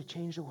choose you to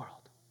change the world.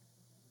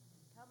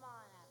 Come on.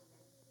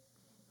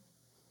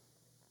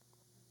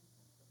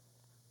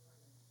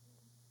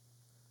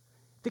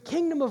 The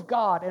kingdom of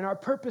God and our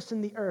purpose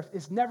in the earth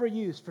is never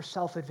used for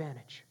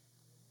self-advantage.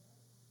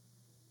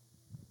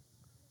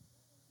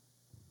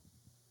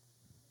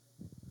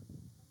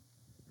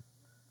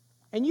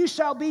 And you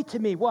shall be to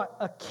me, what?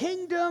 A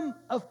kingdom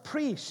of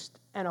priests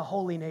and a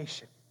holy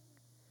nation.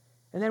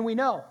 And then we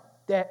know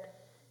that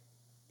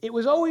it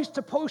was always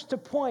supposed to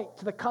point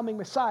to the coming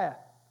Messiah.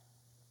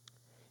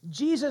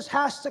 Jesus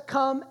has to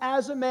come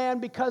as a man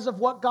because of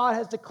what God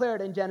has declared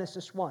in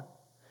Genesis 1.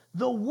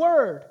 The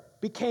Word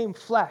became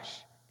flesh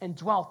and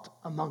dwelt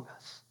among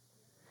us.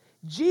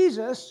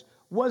 Jesus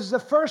was the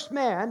first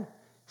man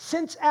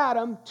since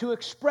Adam to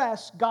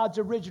express God's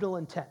original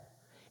intent.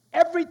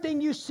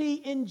 Everything you see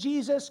in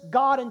Jesus,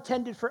 God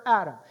intended for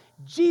Adam.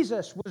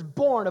 Jesus was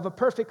born of a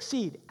perfect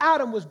seed.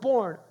 Adam was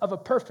born of a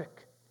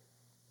perfect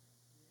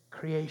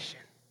creation.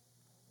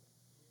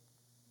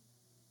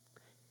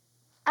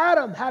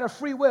 Adam had a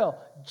free will.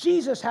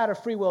 Jesus had a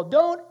free will.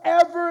 Don't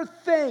ever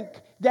think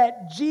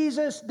that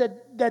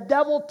the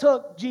devil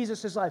took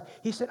Jesus' life.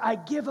 He said, I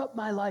give up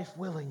my life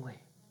willingly.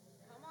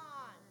 Come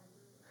on.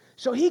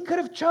 So he could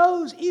have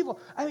chose evil.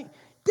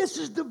 This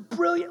is the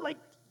brilliant,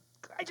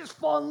 I just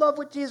fall in love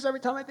with Jesus every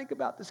time I think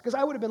about this, because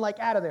I would have been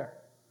out of there.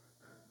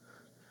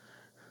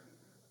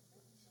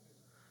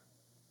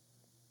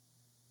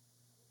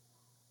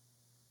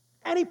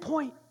 Any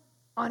point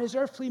on his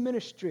earthly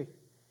ministry,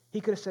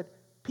 he could have said,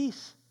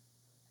 peace.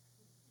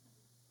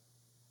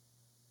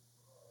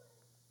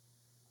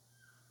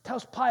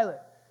 Tells Pilate,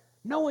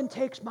 no one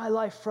takes my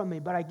life from me,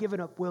 but I give it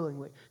up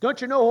willingly. Don't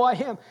you know who I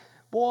am?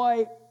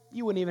 Boy,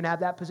 you wouldn't even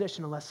have that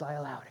position unless I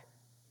allowed it.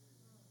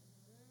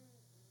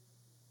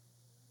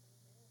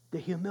 The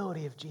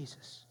humility of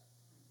Jesus.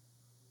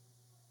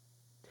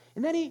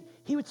 And then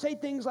he would say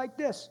things like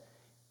this.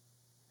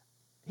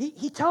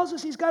 He tells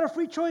us he's got a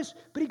free choice,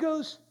 but he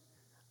goes,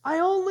 I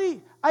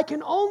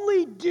can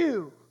only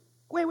do.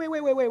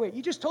 Wait.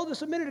 You just told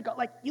us a minute ago,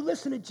 you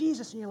listen to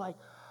Jesus and you're like,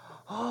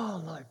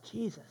 oh, Lord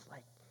Jesus,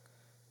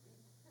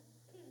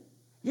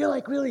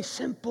 you're really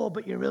simple,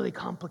 but you're really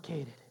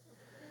complicated.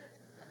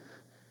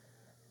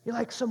 You're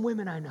like some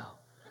women I know.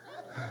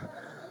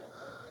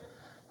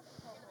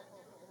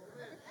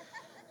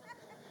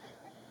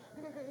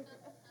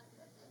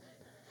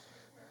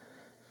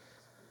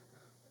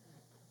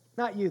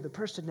 Not you, the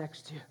person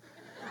next to you.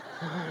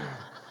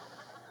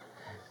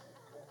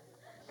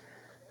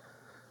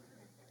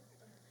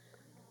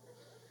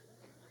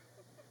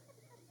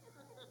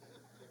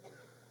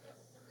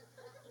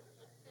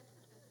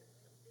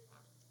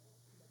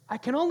 I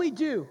can only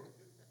do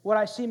what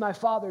I see my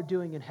Father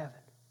doing in heaven.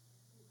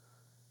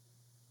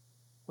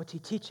 What's he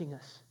teaching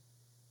us?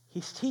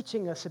 He's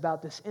teaching us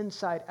about this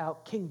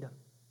inside-out kingdom.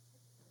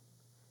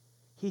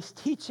 He's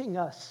teaching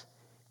us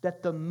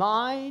that the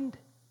mind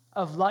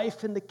of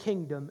life in the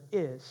kingdom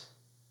is,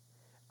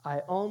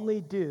 I only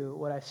do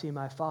what I see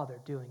my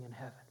Father doing in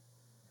heaven.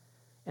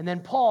 And then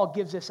Paul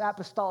gives this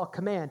apostolic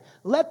command,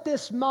 let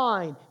this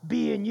mind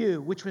be in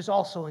you, which was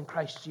also in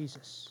Christ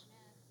Jesus.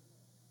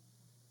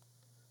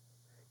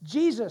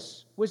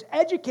 Jesus was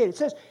educated. It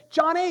says,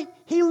 John 8,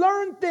 he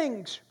learned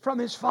things from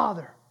his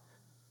Father.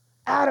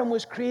 Adam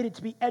was created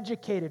to be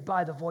educated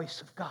by the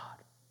voice of God.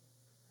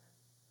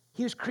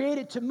 He was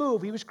created to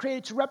move. He was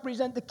created to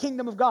represent the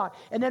kingdom of God.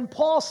 And then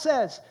Paul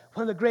says,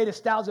 one of the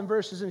greatest 1,000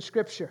 verses in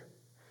Scripture,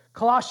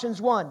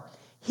 Colossians 1,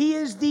 He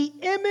is the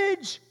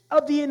image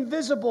of the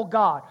invisible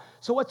God.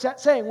 So what's that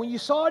saying? When you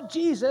saw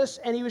Jesus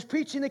and He was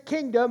preaching the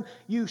kingdom,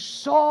 you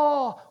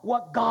saw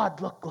what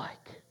God looked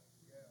like.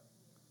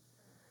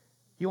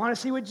 You want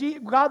to see what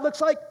God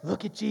looks like?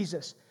 Look at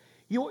Jesus.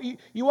 You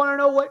want to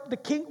know what the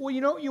king? Well,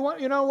 you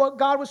know what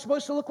God was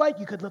supposed to look like?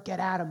 You could look at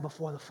Adam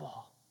before the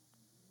fall.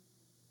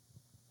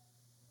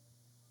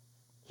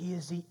 He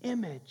is the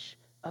image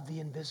of the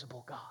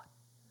invisible God.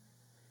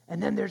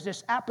 And then there's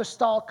this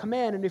apostolic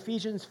command in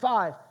Ephesians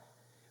 5.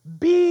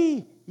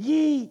 Be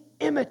ye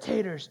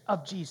imitators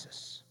of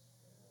Jesus.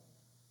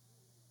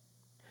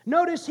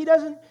 Notice he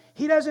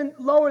doesn't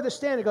lower the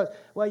standard. He goes,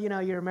 well,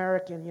 you're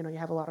American, you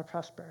have a lot of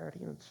prosperity,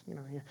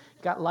 you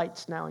got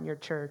lights now in your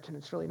church, and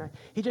it's really nice.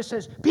 He just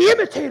says, be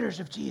imitators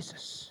of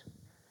Jesus.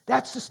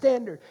 That's the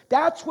standard.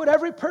 That's what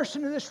every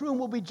person in this room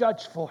will be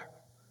judged for.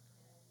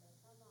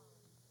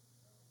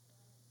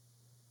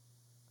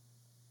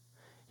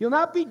 You'll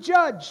not be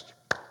judged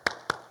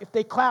if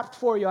they clapped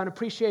for you on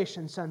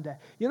Appreciation Sunday.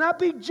 You'll not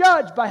be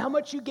judged by how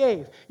much you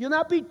gave.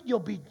 You'll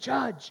be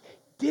judged.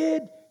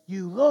 Did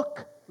you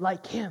look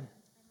like Him?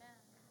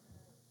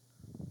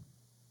 Amen.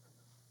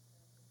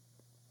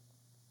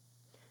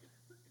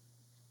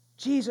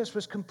 Jesus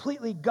was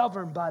completely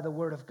governed by the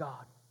Word of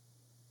God.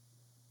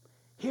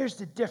 Here's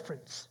the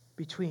difference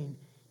between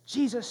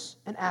Jesus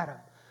and Adam.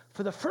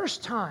 For the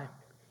first time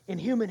in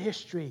human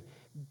history,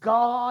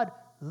 God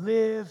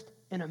lived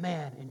in a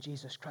man, in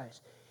Jesus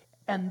Christ.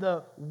 And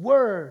the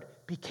Word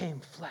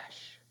became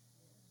flesh.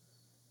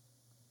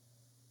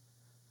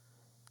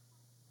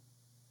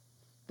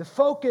 The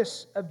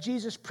focus of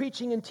Jesus'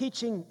 preaching and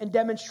teaching and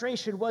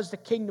demonstration was the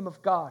kingdom of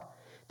God.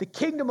 The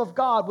kingdom of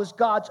God was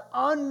God's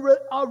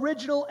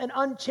original and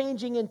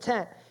unchanging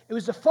intent. It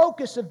was the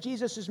focus of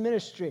Jesus'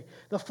 ministry.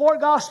 The 4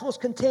 Gospels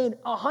contain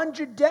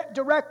 100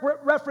 direct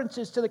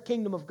references to the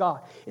kingdom of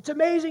God. It's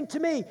amazing to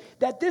me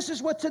that this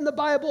is what's in the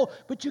Bible,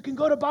 but you can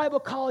go to Bible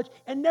college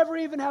and never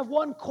even have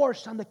one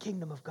course on the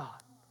kingdom of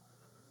God.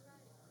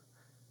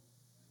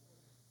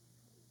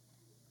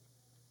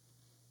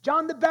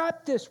 John the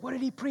Baptist, what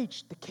did he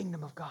preach? The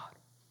kingdom of God.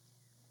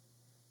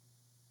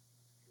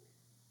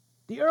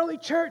 The early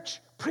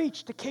church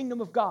preached the kingdom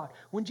of God.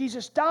 When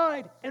Jesus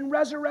died and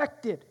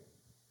resurrected,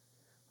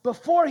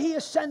 before He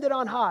ascended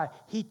on high,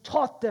 He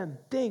taught them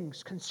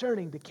things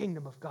concerning the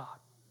kingdom of God.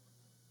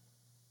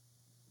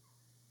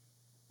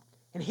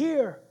 And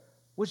here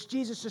was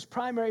Jesus'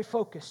 primary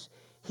focus.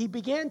 He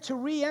began to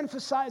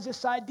re-emphasize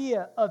this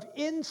idea of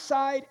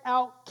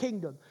inside-out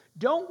kingdom.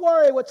 Don't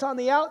worry what's on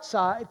the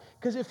outside,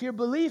 because if your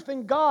belief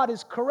in God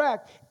is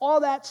correct,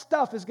 all that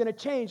stuff is going to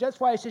change. That's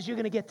why He says you're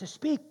going to get to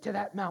speak to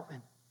that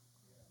mountain.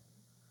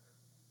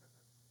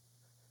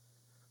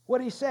 What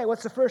did He say?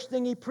 What's the first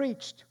thing He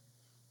preached?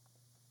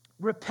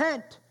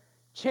 Repent.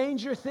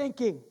 Change your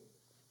thinking.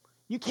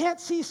 You can't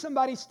see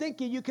somebody's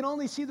thinking. You can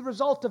only see the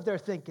result of their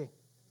thinking.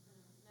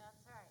 That's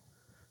right.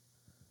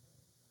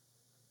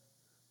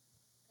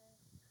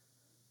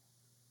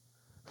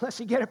 Unless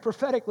you get it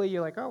prophetically,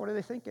 you're like, oh, what are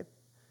they thinking?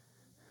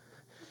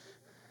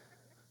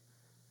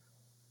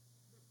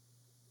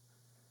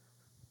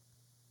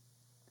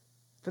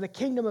 For the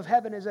kingdom of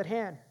heaven is at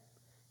hand.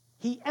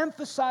 He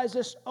emphasized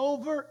this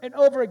over and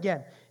over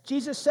again.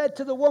 Jesus said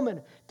to the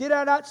woman, did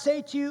I not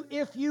say to you,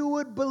 if you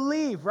would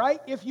believe, right?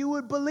 If you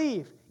would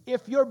believe,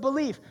 if your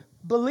belief,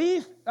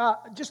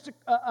 just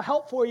a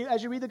help for you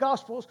as you read the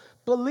Gospels,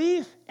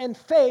 belief and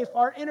faith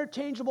are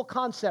interchangeable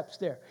concepts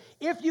there.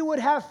 If you would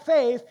have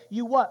faith,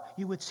 you what?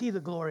 You would see the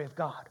glory of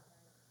God.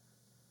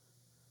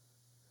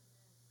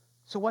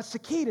 So what's the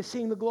key to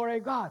seeing the glory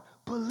of God?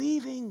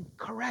 Believing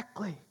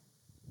correctly.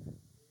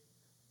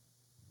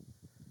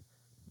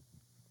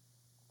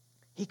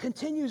 He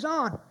continues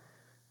on.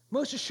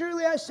 Most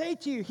assuredly I say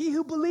to you, he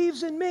who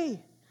believes in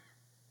me,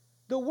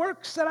 the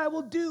works that I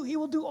will do, he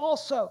will do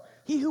also.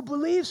 He who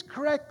believes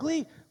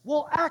correctly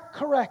will act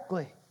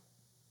correctly.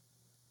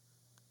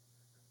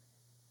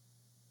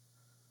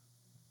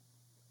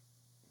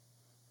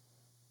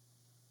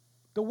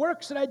 The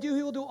works that I do,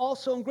 he will do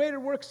also, and greater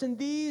works than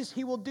these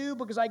he will do,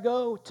 because I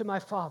go to my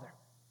Father.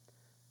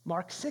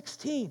 Mark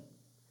 16.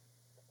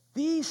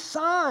 These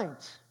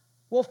signs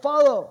will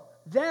follow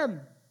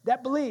them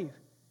that believe.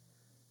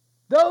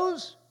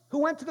 Those who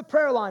went to the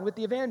prayer line with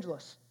the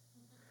evangelists.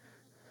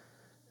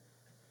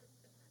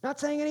 Not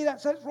saying any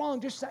of that's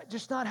wrong,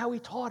 just not how he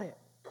taught it.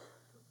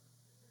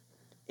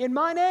 In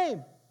my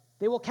name,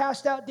 they will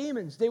cast out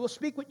demons. They will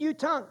speak with new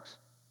tongues.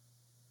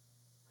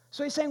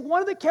 So he's saying one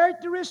of the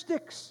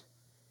characteristics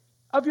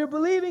of your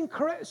believing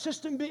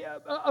system,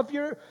 of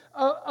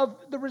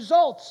the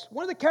results,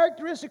 one of the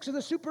characteristics of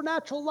the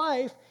supernatural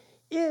life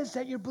is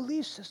that your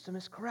belief system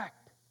is correct.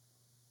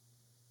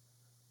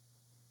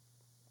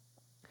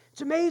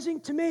 It's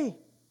amazing to me.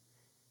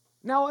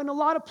 Now, in a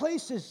lot of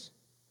places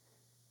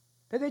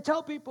that they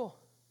tell people,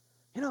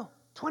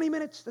 20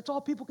 minutes, that's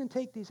all people can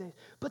take these days.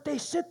 But they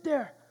sit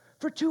there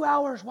for 2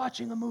 hours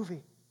watching a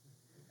movie.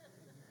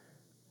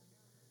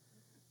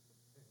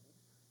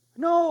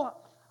 No,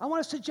 I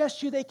want to suggest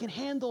to you they can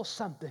handle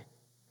something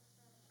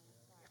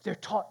if they're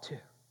taught to. I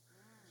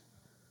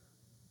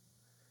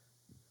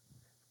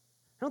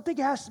don't think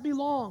it has to be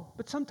long,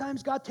 but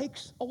sometimes God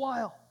takes a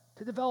while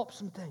to develop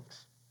some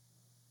things.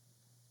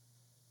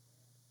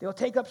 They will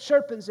take up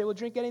serpents. They will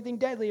drink anything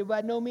deadly.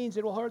 By no means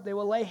it will hurt. They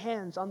will lay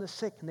hands on the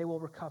sick and they will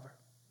recover.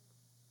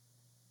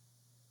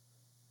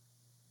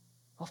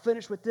 I'll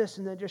finish with this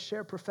and then just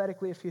share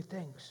prophetically a few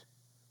things.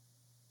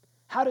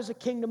 How does the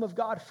kingdom of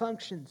God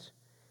functions?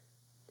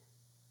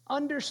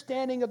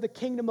 Understanding of the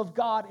kingdom of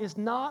God is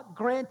not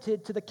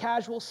granted to the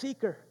casual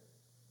seeker.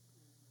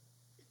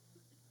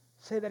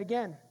 Say that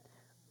again.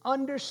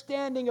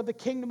 Understanding of the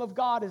kingdom of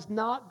God is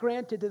not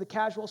granted to the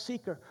casual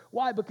seeker.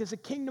 Why? Because the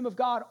kingdom of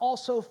God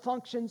also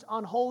functions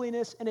on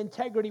holiness and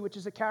integrity, which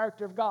is the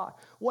character of God.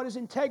 What is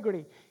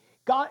integrity?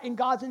 God, in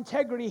God's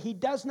integrity, He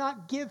does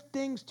not give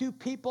things to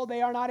people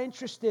they are not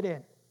interested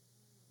in.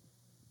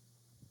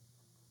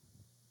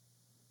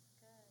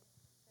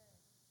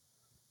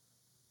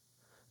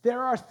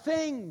 There are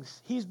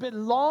things He's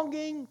been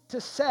longing to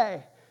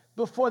say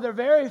before the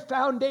very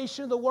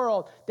foundation of the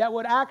world that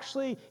would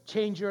actually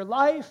change your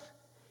life,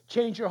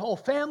 change your whole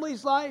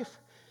family's life.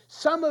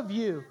 Some of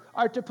you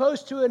are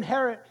supposed to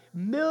inherit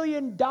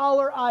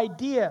million-dollar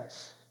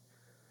ideas.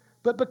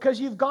 But because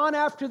you've gone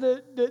after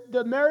the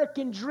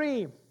American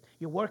dream,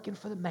 you're working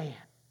for the man.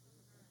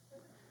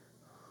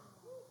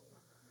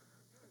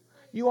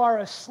 You are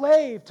a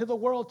slave to the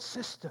world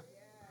system.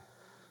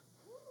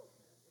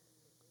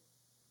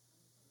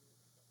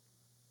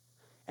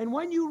 And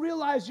when you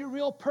realize your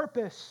real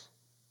purpose,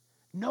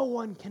 no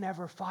one can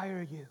ever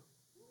fire you.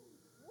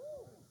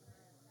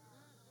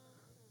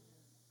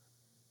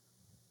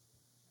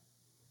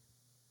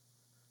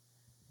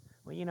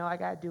 Well, you know, I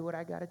got to do what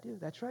I got to do.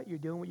 That's right, you're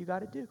doing what you got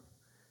to do.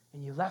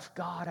 And you left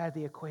God out of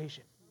the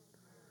equation.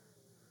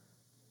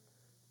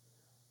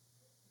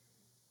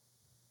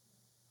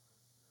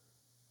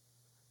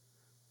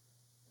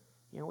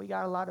 You know, we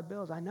got a lot of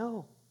bills. I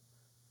know.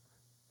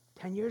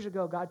 10 years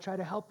ago, God tried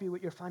to help you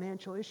with your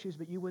financial issues,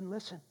 but you wouldn't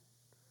listen.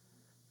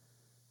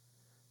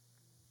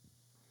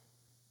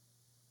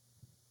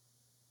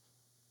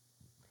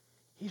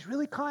 He's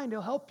really kind.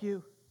 He'll help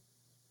you.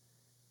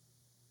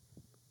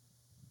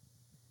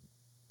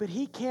 But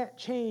He can't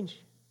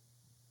change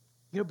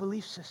your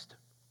belief system.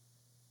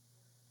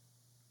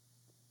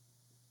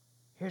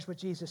 Here's what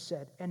Jesus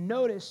said. And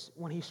notice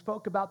when He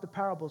spoke about the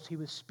parables, He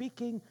was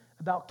speaking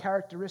about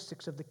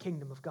characteristics of the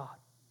kingdom of God.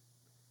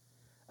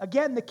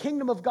 Again, the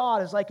kingdom of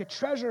God is like a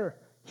treasure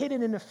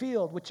hidden in a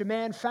field, which a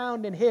man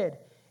found and hid.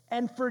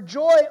 And for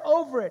joy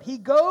over it, he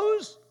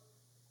goes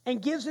and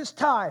gives his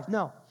tithe.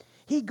 No,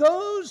 he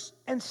goes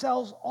and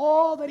sells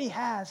all that he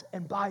has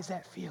and buys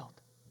that field.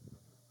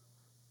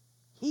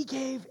 He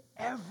gave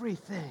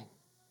everything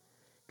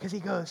because he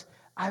goes,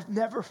 I've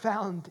never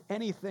found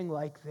anything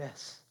like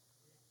this.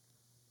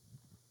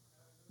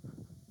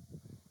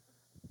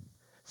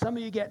 Some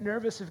of you get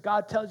nervous if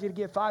God tells you to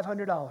give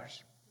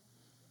 $500.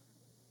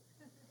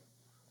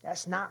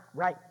 That's not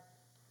right.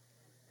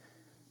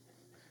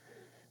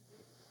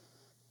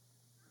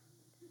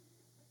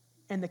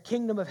 And the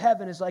kingdom of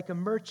heaven is like a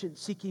merchant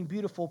seeking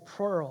beautiful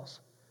pearls,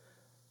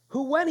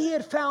 who when he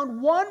had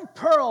found one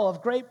pearl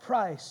of great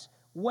price,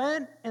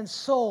 went and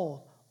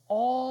sold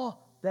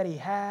all that he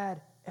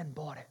had and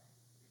bought it.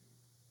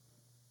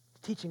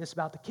 He's teaching us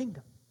about the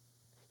kingdom.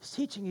 He's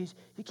teaching you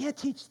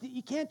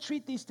can't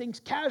treat these things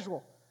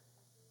casual.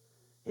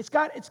 It's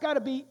got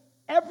to be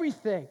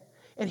everything.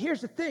 And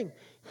here's the thing.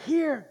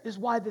 Here is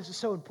why this is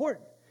so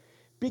important.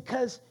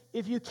 Because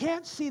if you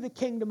can't see the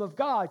kingdom of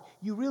God,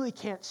 you really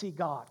can't see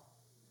God.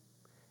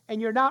 And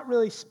you're not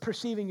really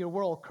perceiving your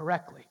world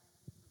correctly.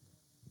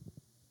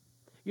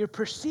 You're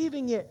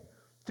perceiving it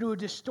through a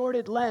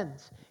distorted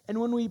lens. And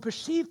when we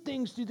perceive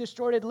things through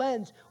distorted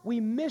lens, we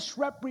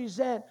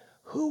misrepresent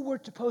who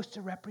we're supposed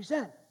to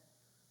represent.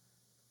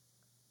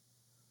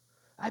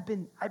 I've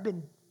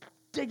been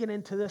digging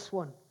into this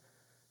one.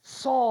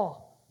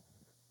 Saul.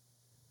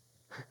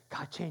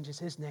 God changes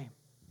his name.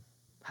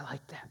 I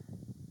like that.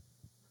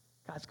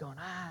 God's going,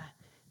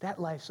 that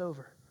life's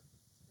over.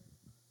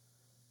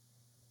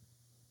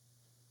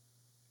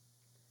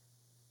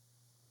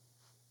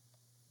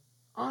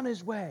 On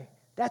his way.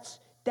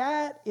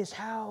 That is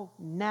how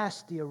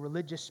nasty a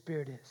religious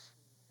spirit is.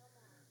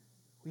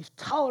 We've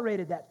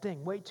tolerated that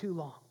thing way too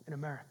long in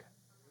America.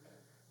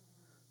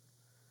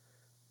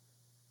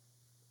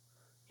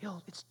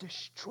 It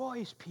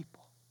destroys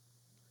people.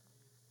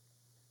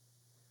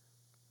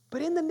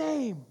 But in the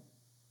name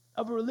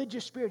of a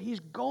religious spirit, he's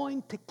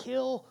going to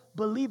kill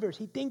believers.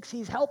 He thinks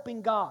he's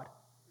helping God.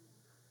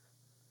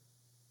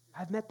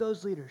 I've met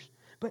those leaders.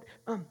 But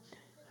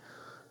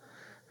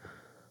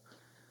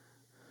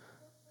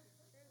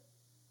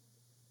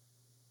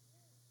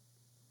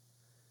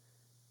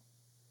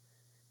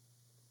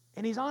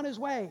and he's on his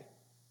way.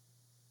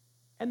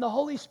 And the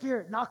Holy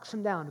Spirit knocks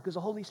him down because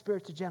the Holy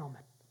Spirit's a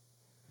gentleman.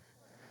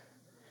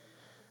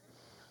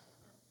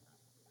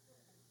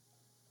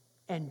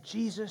 And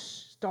Jesus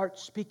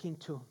starts speaking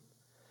to him.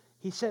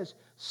 He says,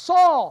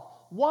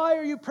 Saul, why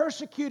are you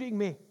persecuting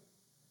me?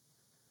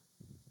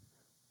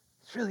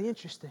 It's really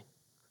interesting.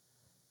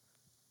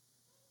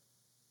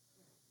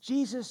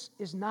 Jesus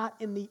is not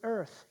in the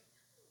earth.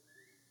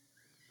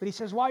 But he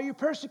says, why are you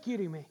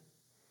persecuting me?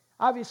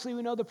 Obviously,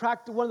 we know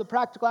one of the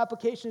practical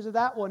applications of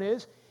that one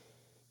is,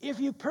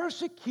 if you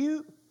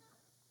persecute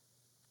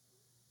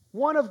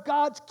one of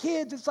God's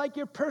kids, it's like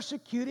you're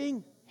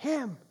persecuting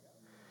him.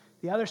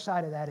 The other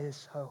side of that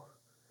is,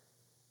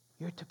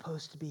 you're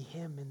supposed to be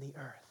him in the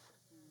earth.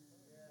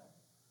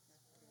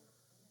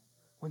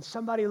 When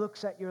somebody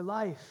looks at your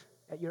life,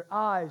 at your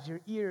eyes,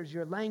 your ears,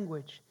 your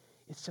language,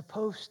 it's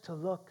supposed to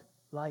look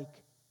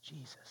like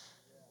Jesus.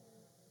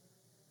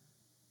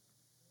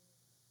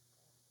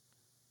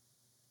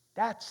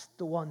 That's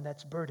the one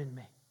that's burdened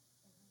me.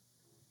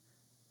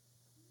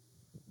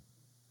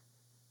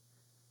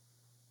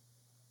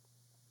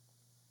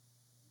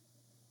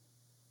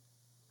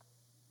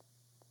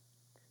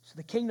 So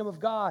the kingdom of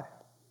God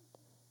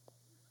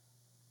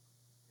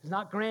is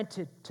not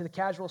granted to the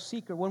casual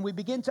seeker. When we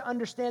begin to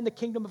understand the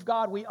kingdom of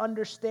God, we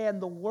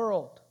understand the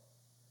world.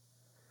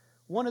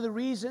 One of the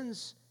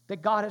reasons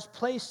that God has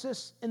placed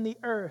us in the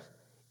earth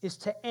is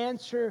to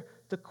answer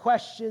the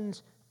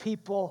questions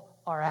people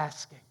are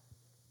asking.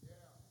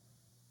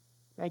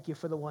 Thank you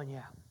for the one,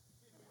 yeah.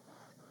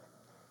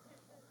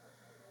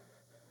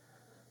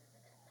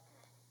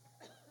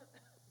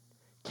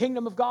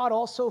 Kingdom of God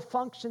also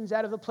functions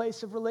out of the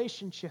place of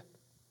relationship.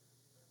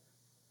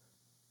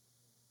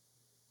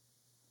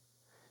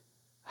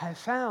 I have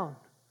found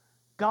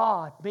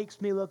God makes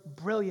me look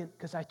brilliant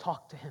because I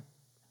talk to him.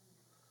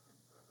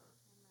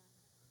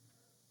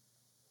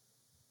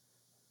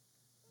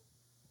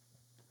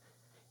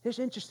 It's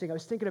interesting. I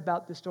was thinking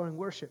about this during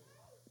worship.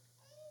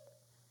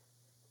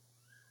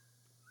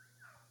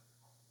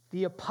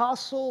 The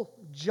Apostle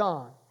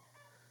John,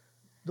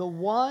 the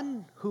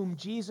one whom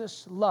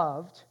Jesus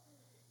loved,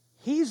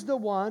 he's the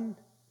one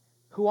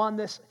who on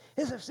this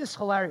is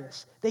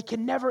hilarious. They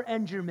can never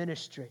end your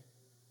ministry.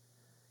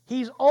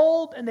 He's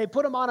old and they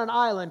put him on an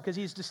island because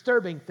he's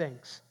disturbing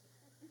things.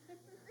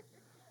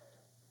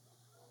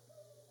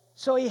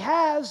 So he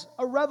has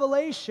a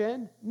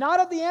revelation, not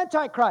of the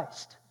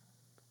Antichrist,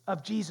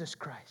 of Jesus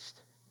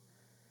Christ.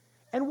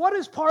 And what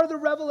is part of the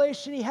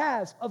revelation he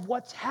has? Of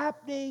what's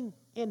happening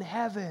in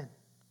heaven.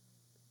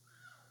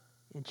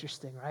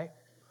 Interesting, right?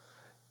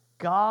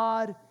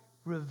 God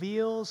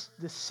reveals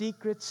the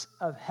secrets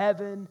of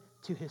heaven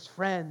to his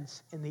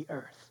friends in the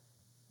earth.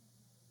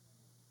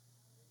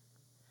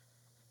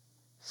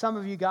 Some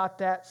of you got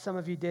that, some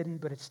of you didn't,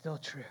 but it's still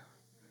true.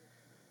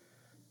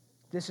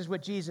 This is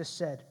what Jesus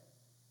said.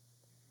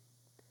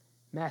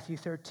 Matthew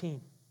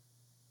 13.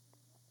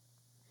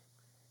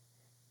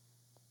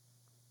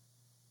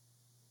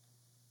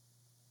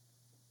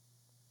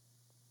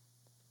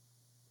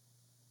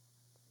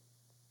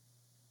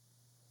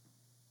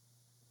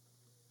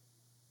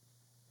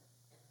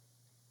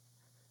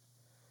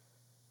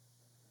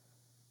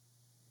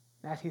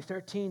 Matthew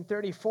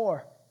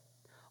 13:34.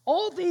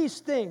 All these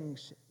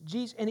things,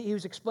 Jesus, and he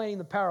was explaining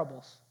the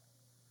parables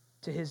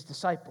to his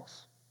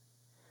disciples.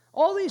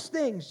 All these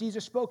things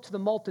Jesus spoke to the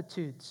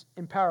multitudes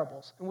in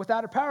parables, and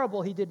without a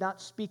parable he did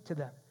not speak to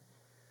them.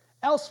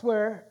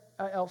 Elsewhere,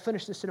 I'll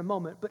finish this in a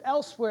moment, but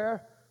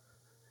elsewhere,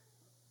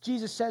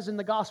 Jesus says in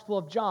the Gospel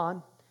of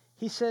John,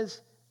 he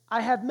says,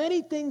 I have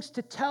many things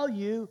to tell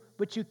you,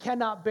 but you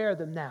cannot bear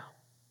them now.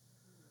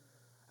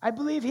 I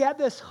believe he had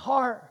this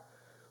heart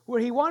where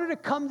he wanted to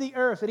come to the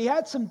earth, and he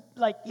had some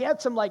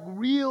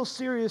real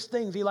serious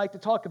things he liked to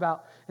talk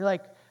about. And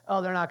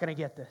they're not going to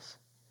get this.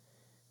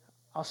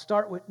 I'll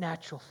start with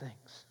natural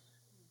things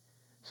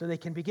so they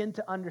can begin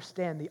to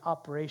understand the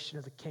operation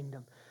of the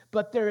kingdom.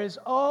 But there is,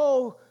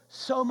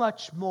 so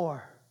much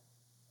more.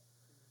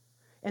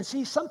 And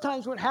see,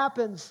 sometimes what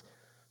happens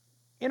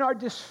in our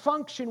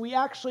dysfunction, we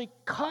actually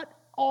cut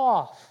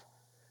off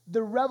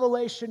the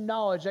revelation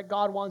knowledge that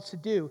God wants to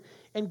do.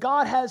 And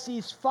God has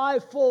these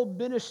fivefold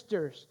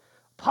ministers: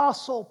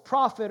 apostle,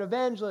 prophet,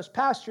 evangelist,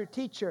 pastor,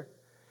 teacher.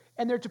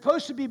 And they're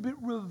supposed to be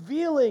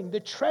revealing the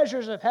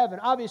treasures of heaven.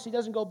 Obviously, it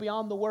doesn't go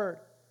beyond the word.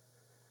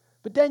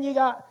 But then you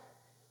got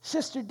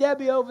Sister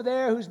Debbie over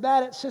there who's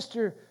mad at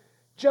Sister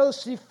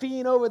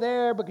Josephine over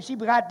there because she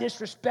got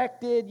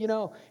disrespected,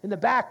 in the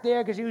back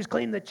there because she was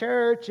cleaning the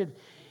church. And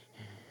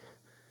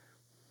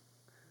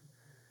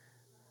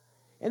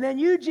then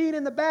Eugene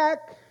in the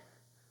back,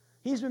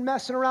 he's been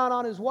messing around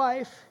on his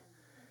wife.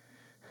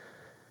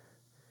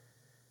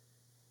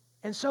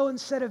 And so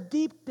instead of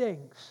deep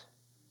things,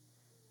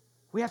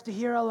 we have to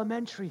hear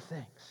elementary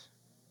things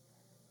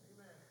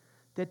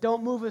that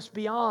don't move us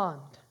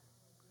beyond.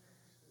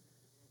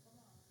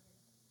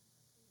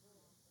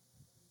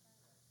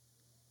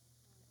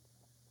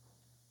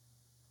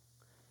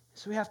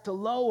 So we have to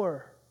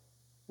lower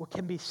what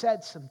can be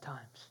said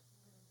sometimes.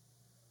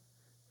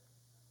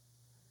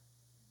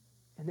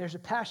 And there's a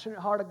passionate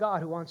heart of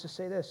God who wants to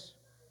say this.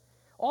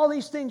 All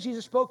these things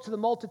Jesus spoke to the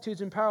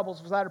multitudes in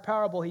parables. Without a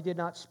parable, he did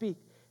not speak.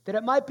 that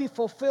it might be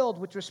fulfilled,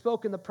 which was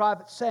spoken in the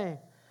prophet, saying,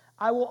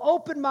 I will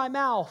open my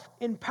mouth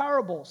in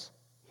parables.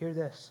 Hear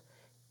this.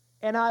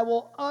 And I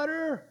will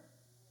utter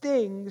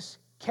things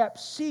kept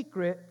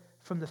secret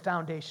from the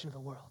foundation of the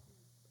world.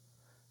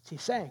 What's he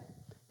saying?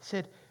 He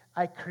said,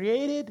 I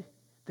created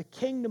the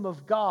kingdom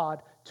of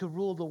God to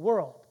rule the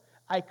world.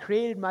 I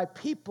created my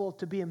people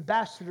to be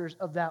ambassadors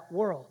of that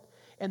world.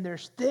 And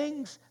there's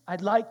things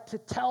I'd like to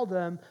tell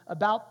them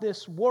about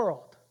this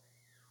world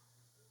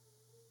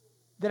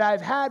that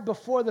I've had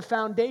before the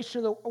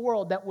foundation of the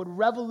world that would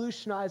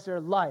revolutionize their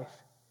life.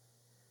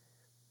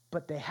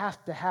 But they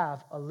have to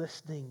have a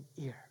listening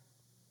ear.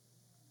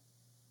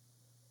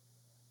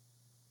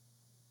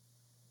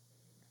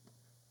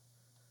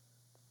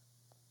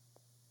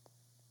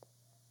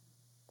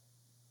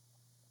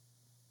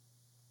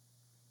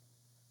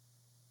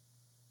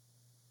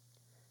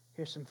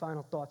 Here's some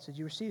final thoughts. Did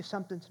you receive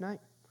something tonight?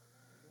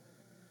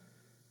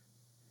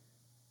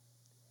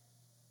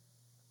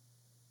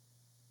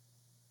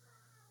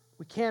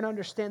 We can't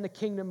understand the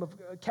kingdom of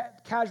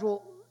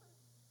casual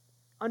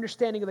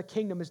understanding of the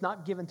kingdom is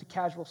not given to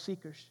casual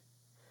seekers.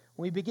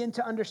 When we begin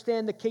to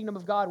understand the kingdom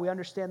of God, we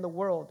understand the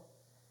world.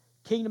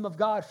 Kingdom of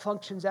God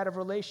functions out of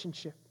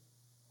relationship.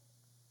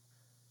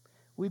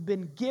 We've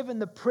been given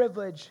the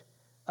privilege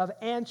of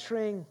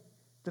answering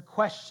the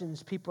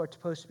questions people are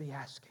supposed to be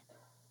asking.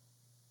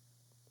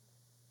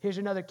 Here's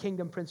another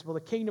kingdom principle.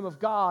 The kingdom of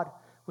God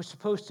was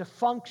supposed to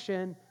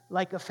function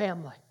like a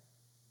family.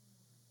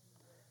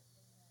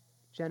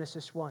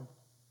 Genesis 1,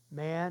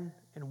 man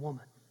and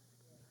woman.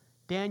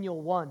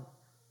 Daniel 1.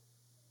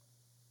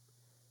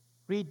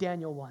 Read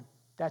Daniel 1.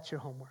 That's your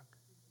homework.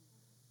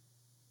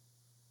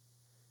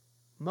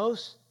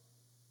 Most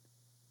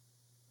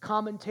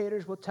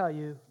commentators will tell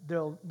you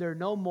they're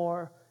no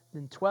more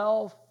than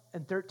 12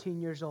 and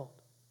 13 years old.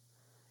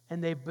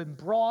 And they've been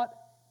brought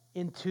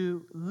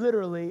into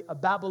literally a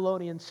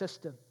Babylonian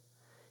system.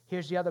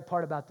 Here's the other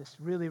part about this,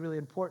 really, really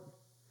important.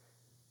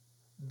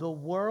 The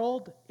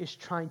world is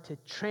trying to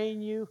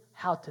train you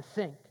how to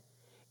think.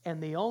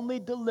 And the only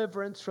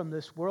deliverance from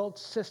this world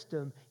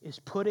system is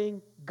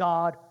putting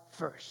God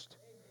first.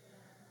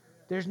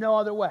 There's no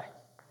other way.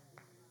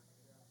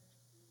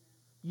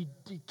 You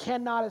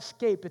cannot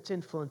escape its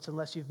influence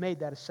unless you've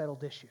made that a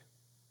settled issue.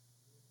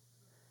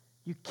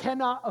 You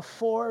cannot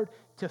afford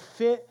to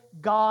fit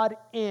God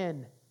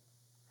in.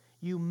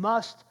 You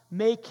must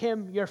make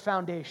him your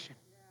foundation.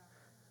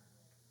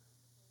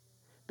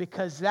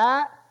 Because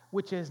that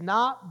which is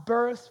not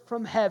birthed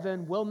from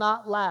heaven will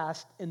not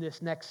last in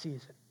this next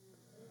season.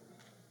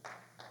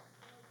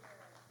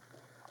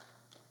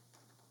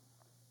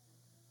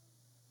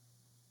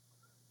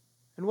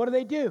 And what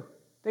do?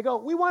 They go,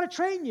 we want to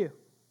train you.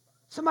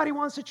 Somebody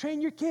wants to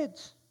train your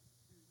kids.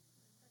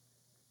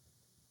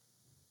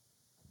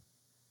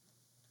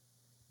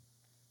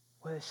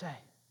 What do they say?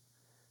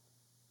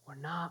 We're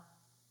not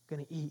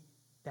going to eat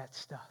that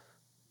stuff.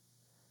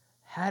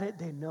 How did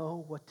they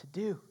know what to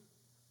do?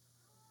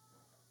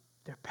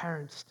 Their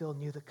parents still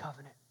knew the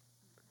covenant.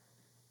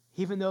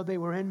 Even though they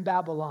were in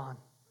Babylon,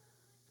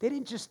 they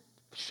didn't just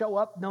show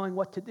up knowing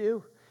what to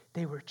do.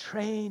 They were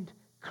trained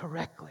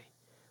correctly.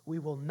 We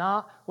will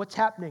not, what's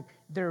happening?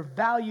 Their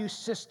value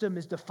system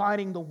is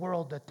defining the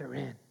world that they're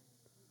in.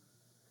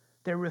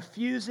 They're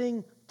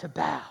refusing to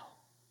bow.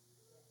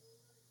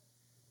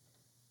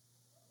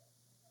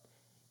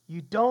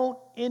 You don't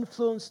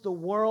influence the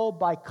world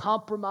by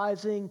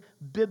compromising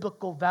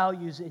biblical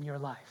values in your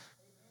life.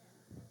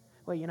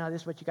 Well,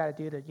 this is what you got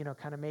to do to,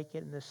 kind of make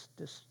it in this,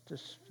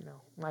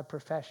 my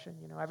profession.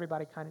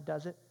 Everybody kind of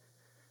does it.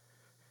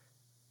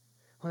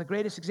 One of the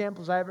greatest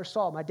examples I ever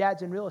saw, my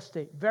dad's in real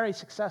estate, very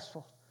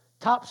successful.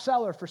 Top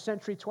seller for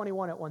Century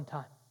 21 at one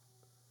time.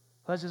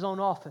 Has his own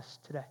office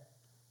today.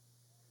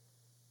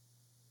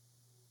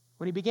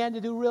 When he began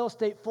to do real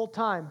estate full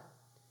time,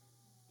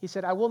 he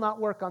said, I will not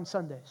work on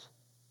Sundays.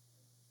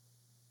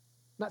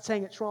 I'm not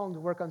saying it's wrong to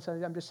work on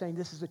Sundays. I'm just saying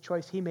this is a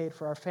choice he made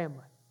for our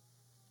family.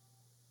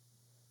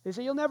 They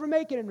say, you'll never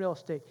make it in real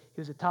estate.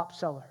 He was a top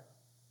seller.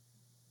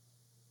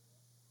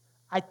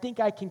 I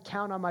think I can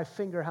count on my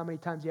finger how many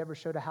times he ever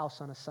showed a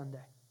house on a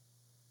Sunday.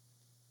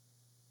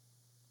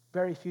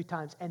 Very few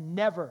times, and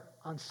never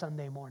on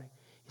Sunday morning.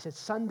 He said,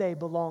 Sunday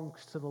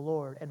belongs to the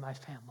Lord and my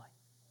family.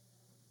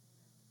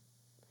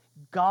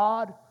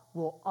 God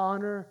will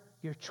honor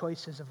your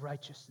choices of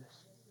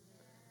righteousness.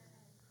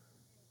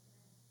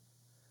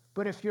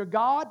 But if your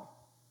God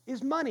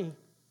is money,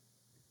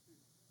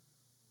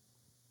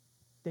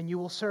 then you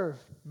will serve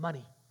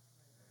money.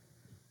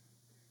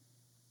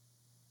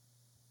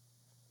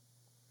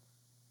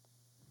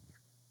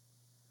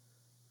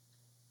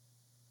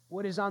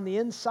 What is on the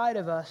inside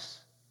of us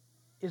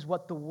is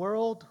what the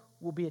world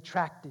will be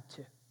attracted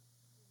to.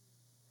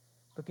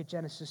 Look at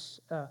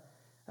Genesis.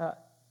 I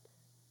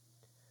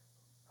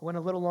went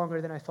a little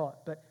longer than I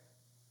thought, but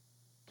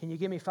can you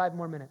give me 5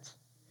 more minutes?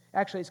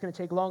 Actually, it's going to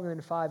take longer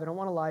than 5. I don't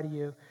want to lie to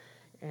you.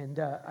 And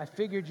I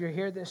figured you're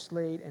here this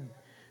late, and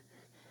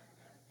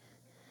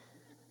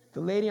the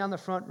lady on the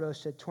front row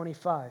said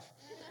 25.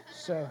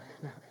 So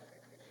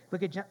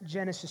Look at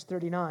Genesis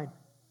 39.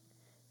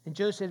 And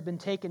Joseph had been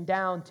taken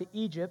down to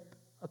Egypt.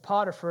 A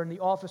Potiphar, and the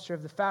officer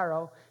of the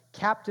Pharaoh,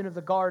 captain of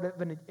the guard of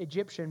an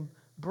Egyptian,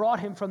 brought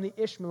him from the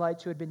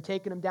Ishmaelites who had been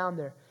taking him down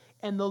there.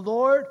 And the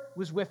Lord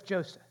was with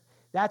Joseph.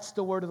 That's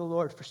the word of the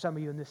Lord for some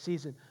of you in this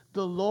season.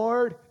 The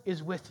Lord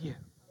is with you.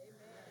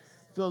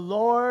 The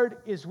Lord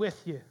is with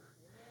you.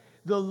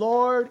 The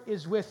Lord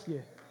is with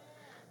you.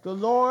 The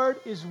Lord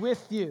is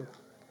with you.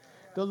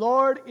 The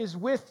Lord is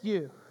with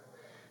you.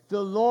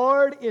 The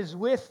Lord is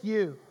with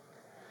you.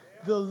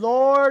 The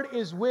Lord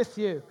is with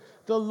you.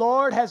 The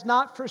Lord has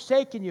not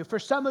forsaken you. For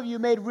some of you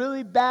made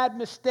really bad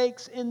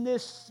mistakes in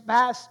this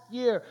past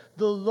year.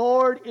 The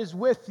Lord is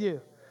with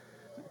you.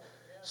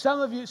 Some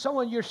of you,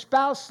 your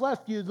spouse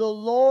left you. The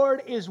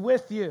Lord is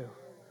with you.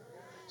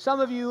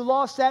 Some of you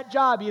lost that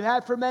job you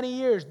had for many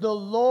years. The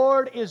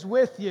Lord is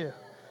with you.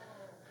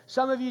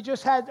 Some of you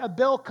just had a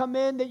bill come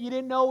in that you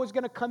didn't know was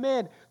going to come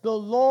in. The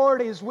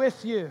Lord is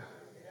with you.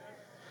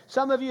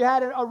 Some of you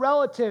had a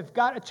relative,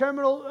 got a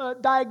terminal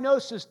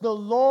diagnosis. The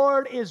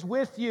Lord is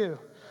with you.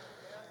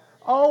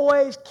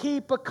 Always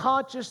keep a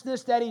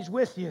consciousness that He's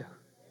with you.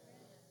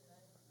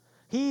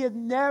 He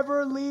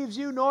never leaves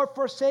you nor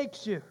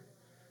forsakes you.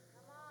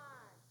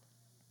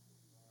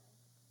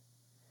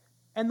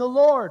 And the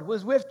Lord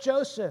was with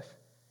Joseph,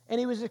 and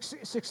he was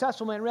a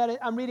successful man.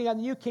 I'm reading on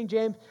the New King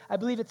James. I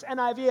believe it's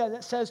NIV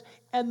that says,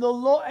 and the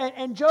Lord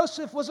and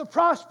Joseph was a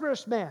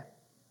prosperous man.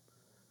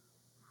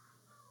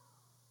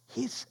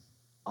 He's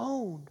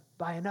owned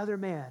by another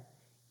man,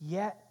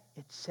 yet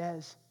it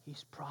says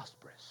he's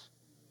prosperous.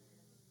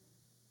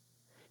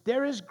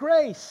 There is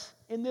grace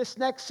in this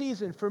next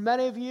season for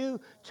many of you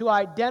to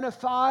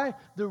identify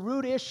the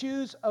root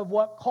issues of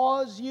what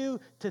caused you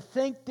to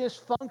think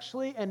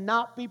dysfunctionally and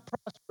not be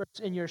prosperous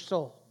in your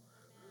soul.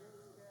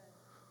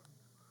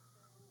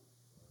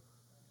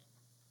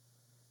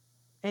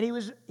 And he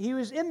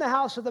was in the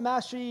house of the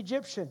master of the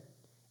Egyptian,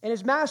 and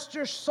his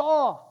master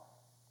saw.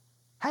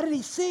 How did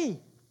he see?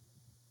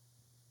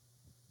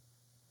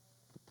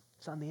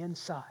 It's on the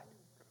inside.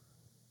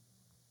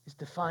 It's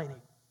defining.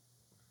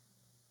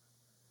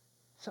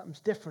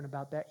 Something's different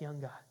about that young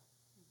guy.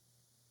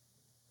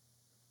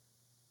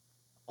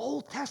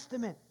 Old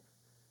Testament.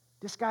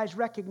 This guy's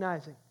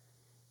recognizing.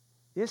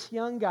 This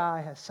young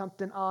guy has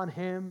something on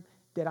him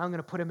that I'm going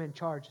to put him in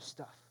charge of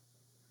stuff.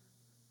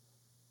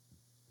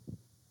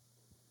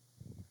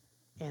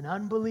 An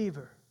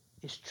unbeliever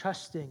is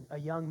trusting a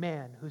young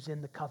man who's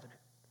in the covenant.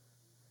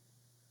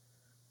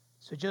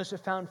 So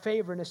Joseph found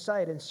favor in his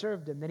sight and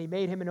served him. Then he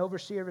made him an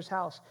overseer of his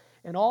house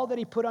and all that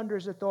he put under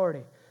his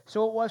authority.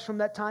 So it was from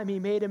that time he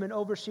made him an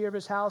overseer of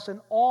his house and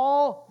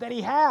all that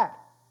he had.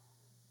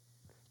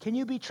 Can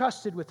you be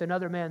trusted with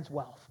another man's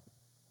wealth?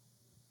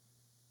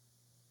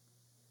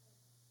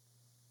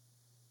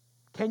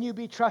 Can you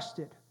be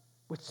trusted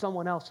with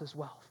someone else's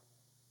wealth?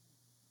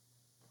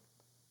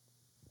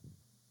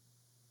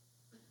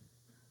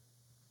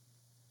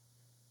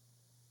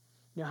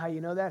 You know how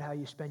you know that? How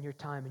you spend your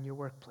time in your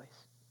workplace.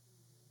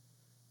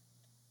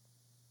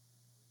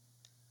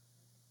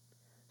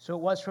 So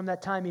it was from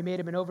that time he made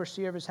him an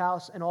overseer of his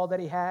house and all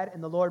that he had,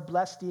 and the Lord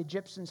blessed the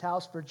Egyptian's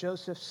house for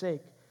Joseph's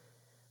sake.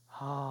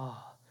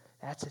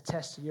 That's a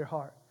test of your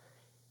heart.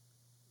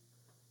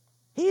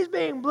 He's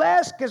being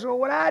blessed because of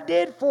what I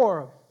did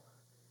for him.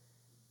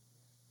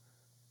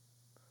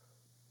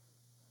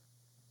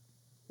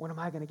 When am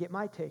I going to get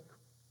my take?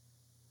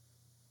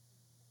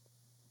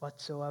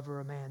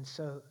 Whatsoever a man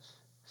sows,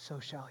 so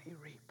shall he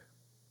reap.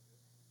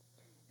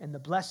 And the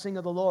blessing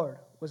of the Lord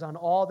was on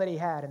all that he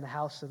had in the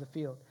house of the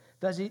field.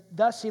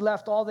 Thus he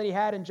left all that he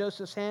had in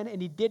Joseph's hand,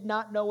 and he did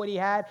not know what he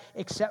had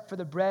except for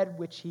the bread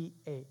which he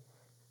ate.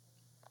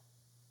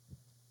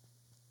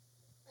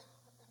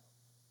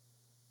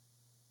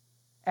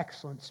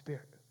 Excellent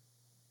spirit.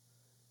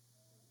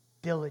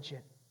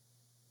 Diligent.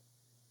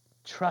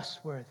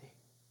 Trustworthy.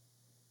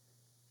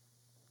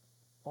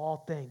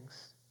 All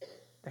things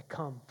that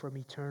come from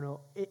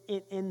eternal,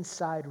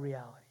 inside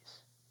realities.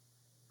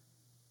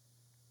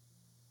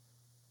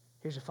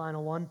 Here's a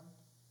final one.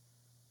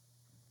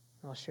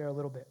 I'll share a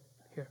little bit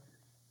here.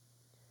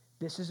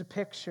 This is a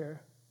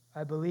picture,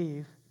 I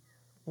believe,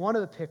 one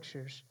of the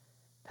pictures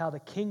of how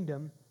the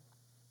kingdom,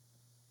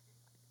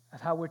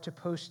 of how we're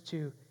supposed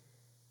to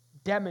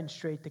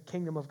demonstrate the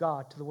kingdom of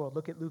God to the world.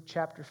 Look at Luke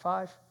chapter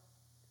 5.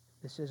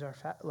 This is our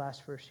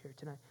last verse here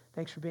tonight.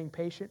 Thanks for being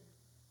patient.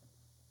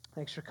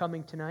 Thanks for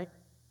coming tonight.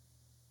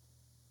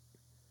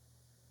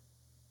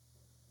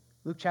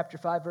 Luke chapter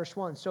 5, verse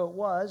 1. So it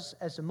was,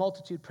 as the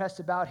multitude pressed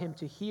about him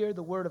to hear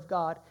the word of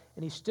God,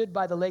 and he stood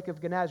by the lake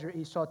of Gennesaret,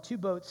 he saw two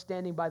boats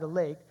standing by the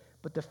lake,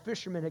 but the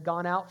fishermen had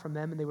gone out from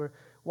them, and they were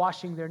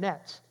washing their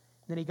nets.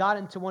 And then he got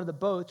into one of the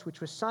boats,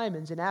 which was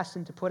Simon's, and asked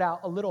him to put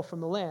out a little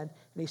from the land.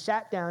 And he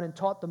sat down and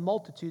taught the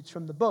multitudes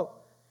from the boat.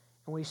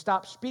 And when he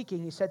stopped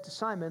speaking, he said to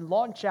Simon,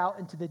 launch out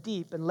into the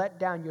deep and let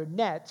down your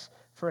nets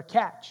for a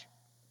catch.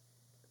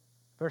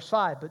 Verse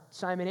 5, but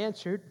Simon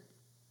answered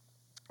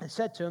and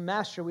said to him,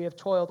 Master, we have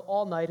toiled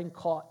all night and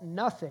caught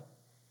nothing.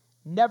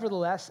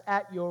 Nevertheless,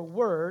 at your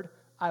word,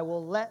 I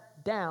will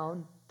let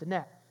down the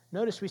net.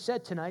 Notice we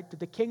said tonight that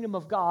the kingdom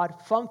of God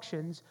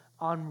functions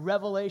on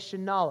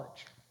revelation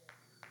knowledge.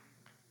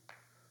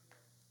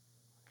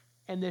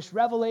 And this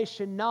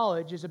revelation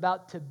knowledge is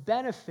about to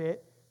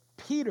benefit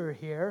Peter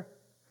here.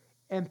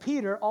 And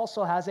Peter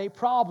also has a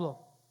problem.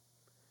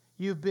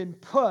 You've been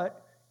put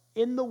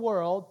in the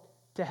world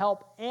to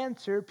help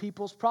answer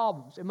people's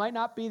problems. It might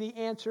not be the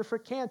answer for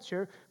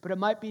cancer, but it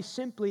might be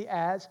simply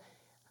as,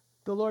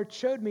 the Lord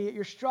showed me that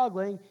you're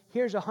struggling,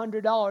 here's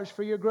 $100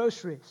 for your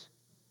groceries.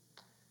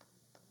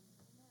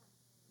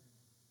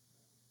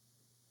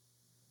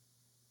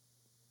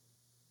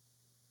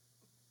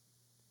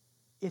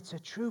 It's a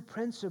true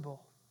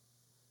principle.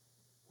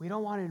 We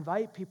don't want to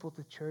invite people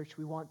to church,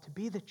 we want to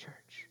be the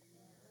church.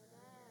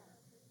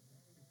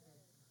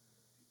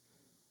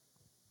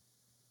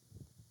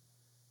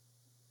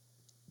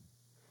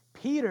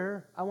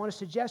 Peter, I want to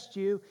suggest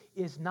to you,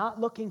 is not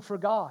looking for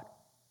God.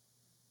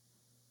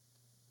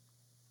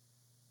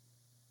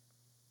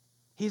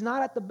 He's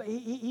not at the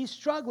he's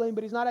struggling,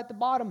 but he's not at the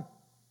bottom.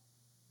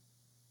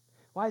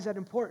 Why is that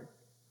important?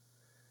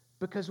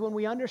 Because when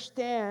we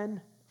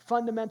understand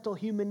fundamental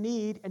human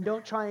need and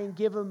don't try and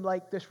give them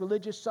like this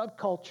religious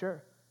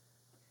subculture,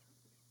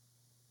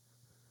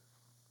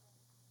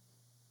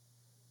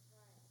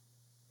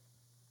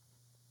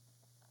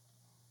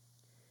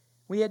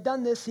 when he had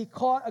done this, he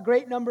caught a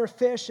great number of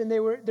fish, and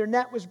their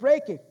net was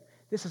breaking.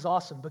 This is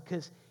awesome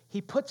because he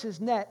puts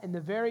his net in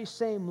the very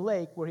same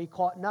lake where he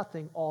caught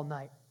nothing all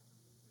night.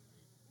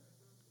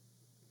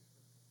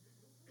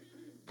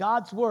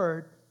 God's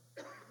word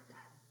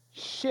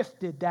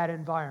shifted that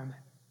environment.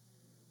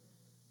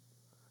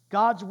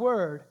 God's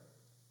word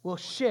will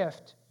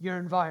shift your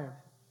environment.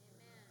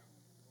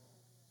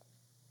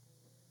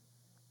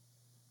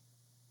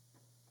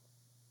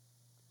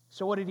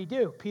 So what did he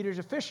do? Peter's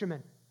a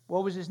fisherman.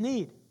 What was his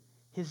need?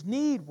 His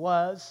need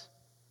was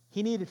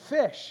he needed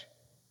fish.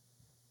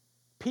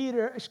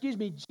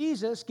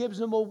 Jesus gives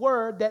him a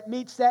word that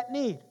meets that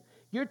need.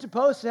 You're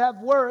supposed to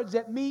have words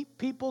that meet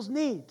people's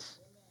needs.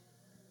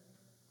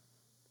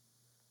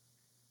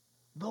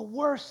 The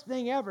worst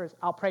thing ever is,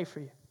 I'll pray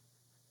for you.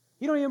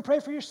 You don't even pray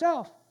for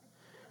yourself.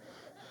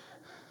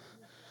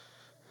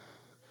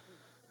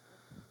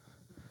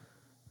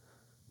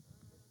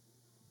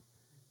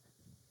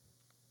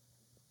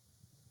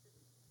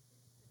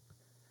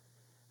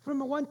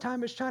 Remember one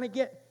time I was trying to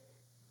get,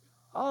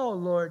 oh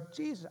Lord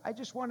Jesus, I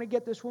just want to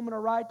get this woman a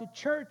ride to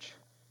church.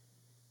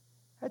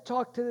 I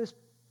talked to this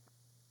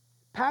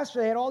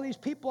pastor. They had all these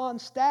people on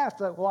staff.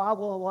 Like,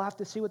 well, we'll have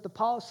to see what the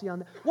policy on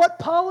that. What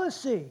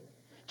policy?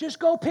 Just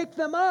go pick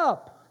them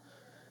up.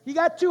 You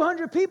got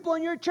 200 people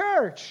in your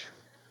church.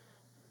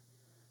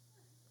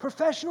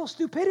 Professional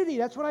stupidity,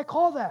 that's what I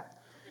call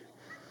that.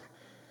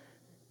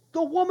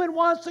 The woman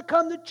wants to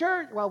come to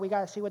church. Well, we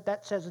got to see what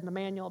that says in the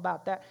manual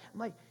about that. I'm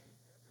like,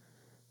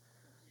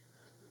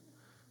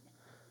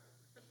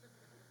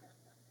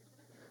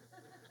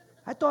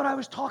 I thought I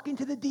was talking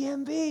to the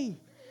DMV,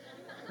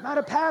 not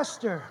a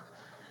pastor.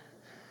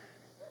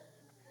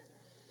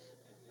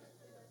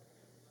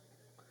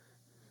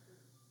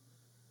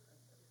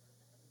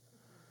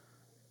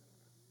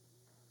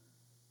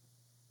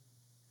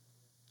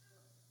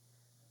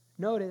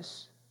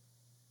 Notice,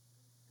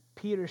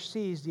 Peter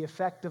sees the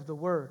effect of the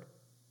word.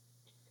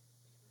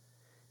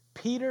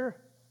 Peter,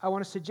 I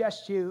want to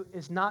suggest to you,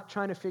 is not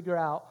trying to figure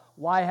out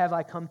why have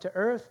I come to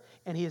earth,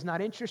 and he is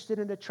not interested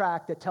in a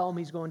tract that tell him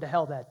he's going to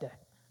hell that day.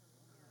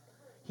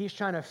 He's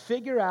trying to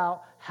figure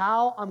out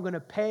how I'm going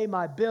to pay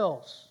my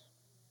bills.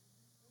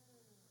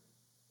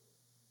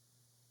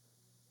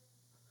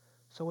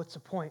 So what's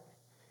the point?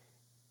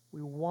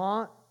 We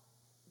want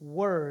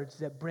words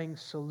that bring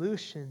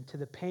solution to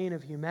the pain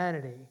of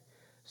humanity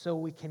so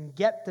we can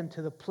get them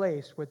to the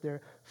place where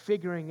they're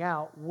figuring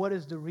out what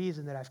is the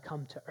reason that I've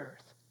come to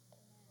earth.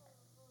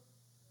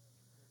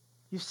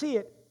 You see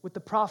it with the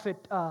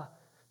prophet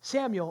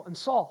Samuel and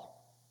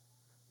Saul.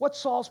 What's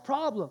Saul's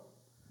problem?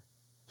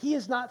 He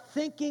is not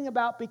thinking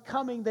about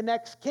becoming the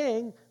next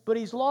king, but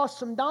he's lost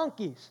some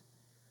donkeys.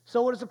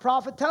 So what does the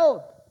prophet tell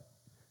him?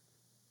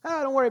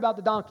 Don't worry about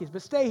the donkeys,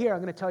 but stay here.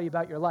 I'm going to tell you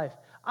about your life.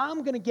 I'm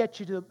going to get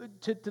you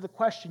to the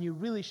question you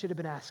really should have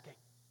been asking.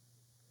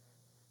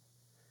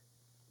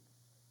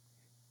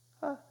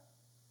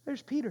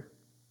 There's Peter.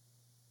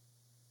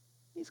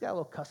 He's got a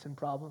little cussing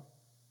problem.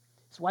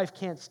 His wife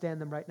can't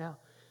stand them right now,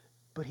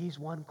 but he's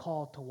one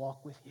called to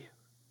walk with you.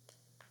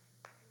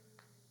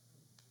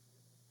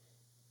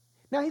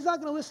 Now, he's not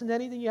going to listen to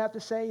anything you have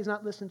to say. He's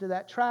not listening to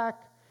that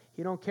track.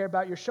 He don't care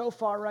about your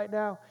shofar right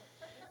now.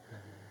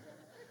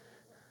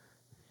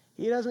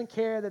 He doesn't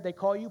care that they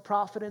call you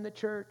prophet in the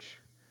church.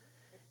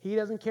 He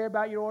doesn't care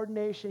about your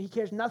ordination. He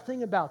cares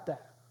nothing about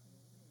that.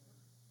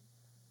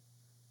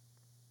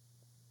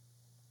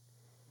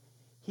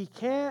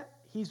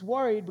 He's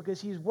worried because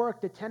he's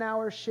worked a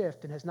 10-hour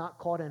shift and has not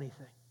caught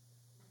anything.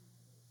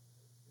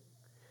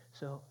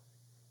 So,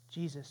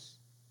 Jesus,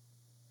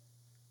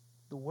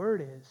 the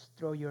word is,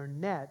 throw your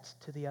nets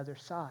to the other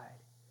side.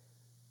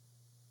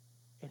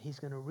 And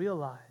he's going to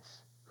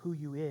realize who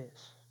you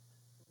is.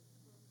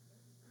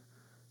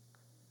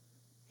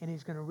 and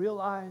he's going to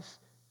realize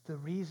the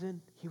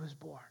reason he was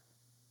born.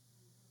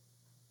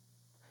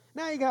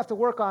 Now you're going to have to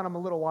work on him a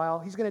little while.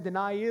 He's going to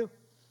deny you.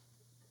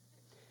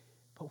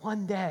 But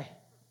one day,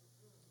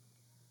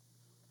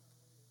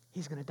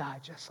 he's going to die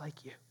just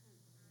like you.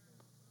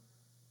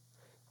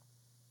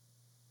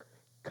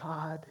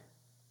 God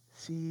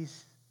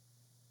sees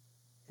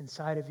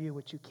inside of you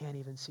what you can't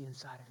even see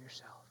inside of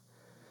yourself.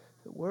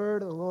 The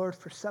word of the Lord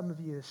for some of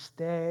you is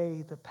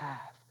stay the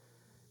path.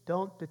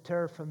 Don't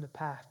deter from the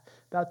path.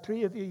 About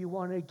 3 of you, you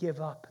want to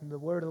give up, and the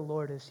word of the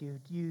Lord is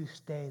you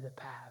stay the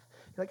path.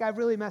 You're like, I've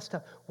really messed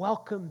up.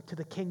 Welcome to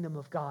the kingdom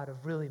of God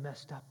of really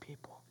messed up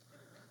people.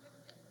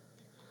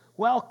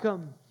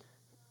 Welcome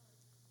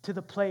to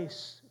the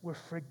place where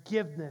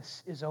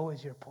forgiveness is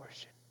always your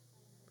portion.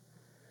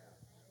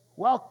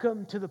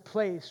 Welcome to the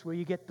place where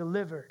you get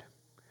delivered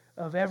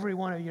of every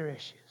one of your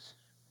issues.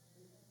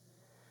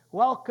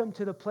 Welcome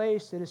to the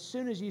place that as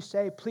soon as you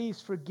say, please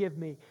forgive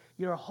me,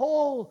 your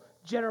whole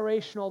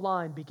generational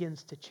line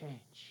begins to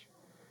change.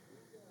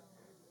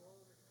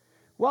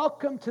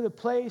 Welcome to the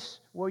place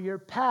where your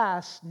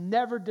past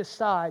never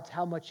decides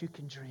how much you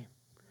can dream.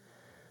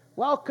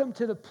 Welcome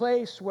to the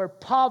place where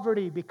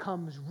poverty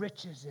becomes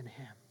riches in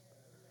Him.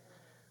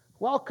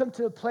 Welcome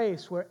to the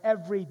place where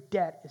every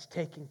debt is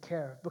taken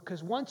care of.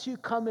 Because once you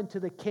come into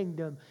the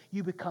kingdom,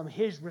 you become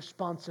His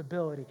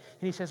responsibility.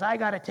 And He says, I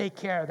got to take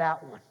care of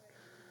that one.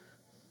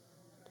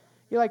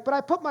 You're like, but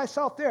I put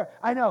myself there.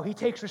 I know, He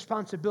takes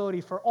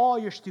responsibility for all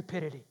your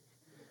stupidity.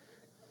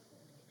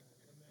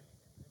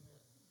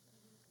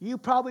 You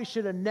probably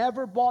should have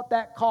never bought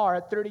that car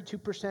at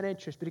 32%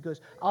 interest, but He goes,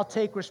 I'll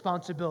take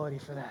responsibility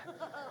for that.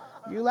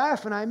 You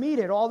laugh, and I mean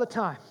it all the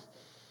time.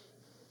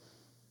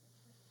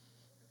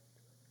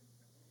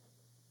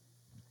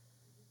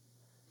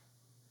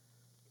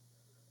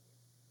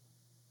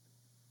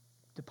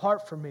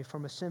 Depart from me,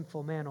 from a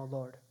sinful man, O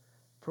Lord.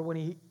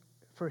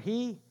 For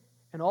he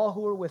and all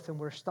who were with him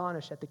were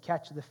astonished at the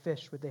catch of the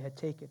fish which they had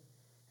taken.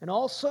 And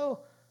also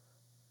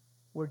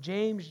were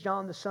James,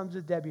 John, the sons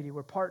of Zebedee,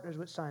 were partners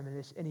with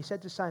Simon. And he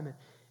said to Simon,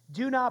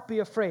 do not be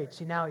afraid.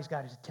 See, now he's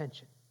got his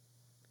attention.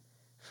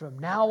 From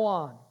now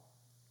on,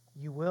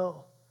 you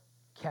will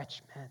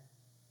catch men.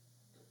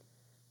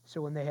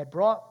 So when they had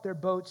brought their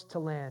boats to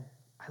land,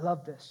 I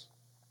love this.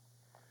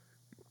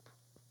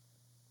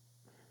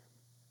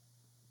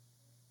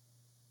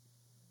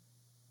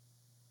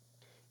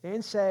 They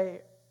didn't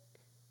say,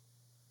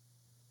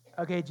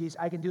 okay, Jesus,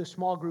 I can do a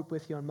small group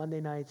with you on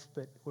Monday nights,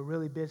 but we're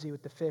really busy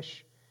with the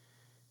fish.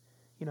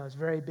 You know, it's a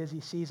very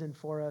busy season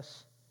for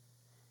us.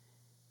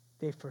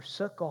 They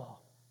forsook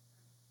all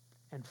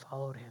and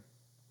followed Him.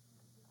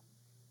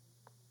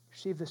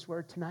 Receive this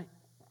word tonight?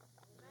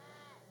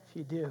 If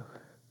you do,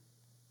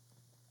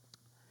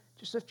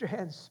 just lift your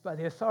hands by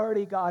the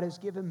authority God has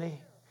given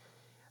me.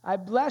 I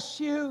bless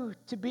you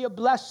to be a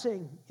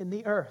blessing in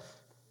the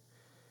earth.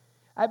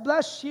 I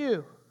bless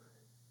you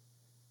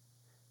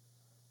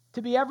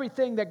to be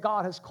everything that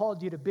God has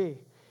called you to be.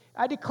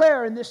 I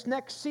declare in this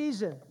next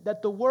season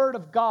that the Word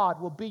of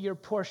God will be your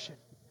portion.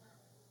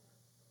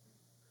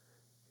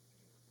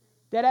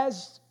 That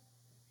as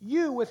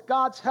you, with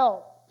God's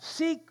help,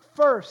 seek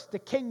first the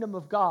kingdom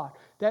of God,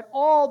 that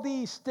all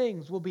these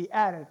things will be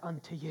added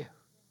unto you.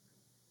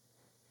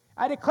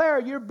 I declare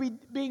you're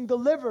being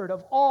delivered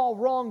of all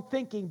wrong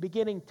thinking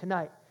beginning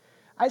tonight.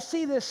 I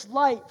see this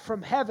light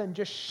from heaven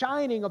just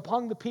shining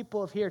upon the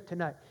people of here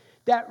tonight.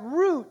 That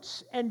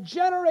roots and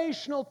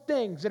generational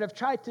things that have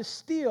tried to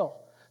steal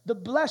the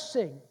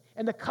blessing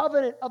and the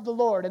covenant of the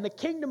Lord and the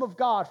kingdom of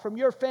God from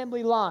your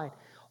family line,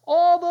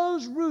 all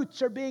those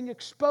roots are being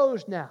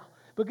exposed now.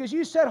 Because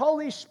you said,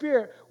 Holy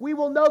Spirit, we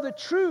will know the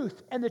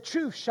truth, and the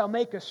truth shall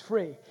make us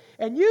free.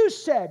 And you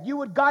said you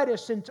would guide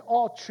us into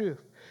all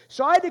truth.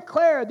 So I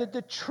declare that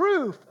the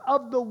truth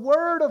of the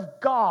Word of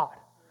God,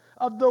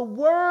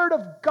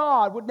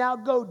 would now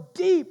go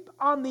deep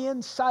on the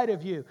inside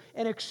of you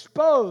and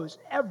expose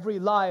every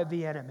lie of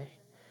the enemy.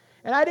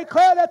 And I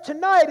declare that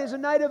tonight is a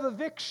night of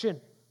eviction.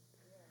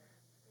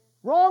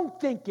 Wrong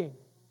thinking,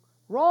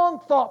 wrong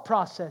thought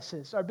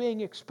processes are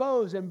being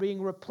exposed and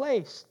being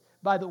replaced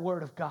by the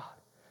Word of God.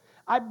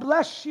 I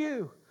bless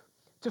you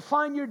to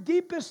find your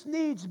deepest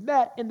needs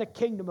met in the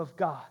kingdom of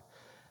God.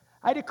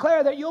 I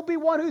declare that you'll be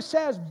one who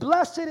says,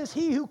 blessed is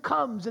he who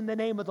comes in the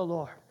name of the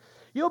Lord.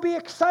 You'll be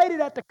excited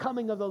at the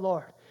coming of the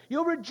Lord.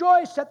 You'll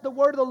rejoice at the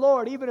word of the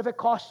Lord, even if it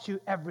costs you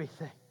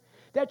everything.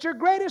 That your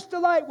greatest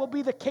delight will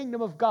be the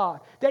kingdom of God.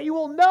 That you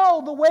will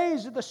know the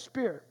ways of the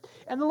Spirit.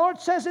 And the Lord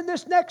says in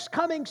this next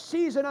coming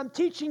season, I'm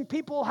teaching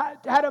people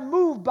how to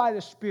move by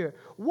the Spirit.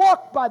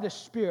 Walk by the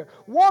Spirit.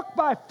 Walk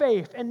by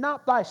faith and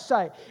not by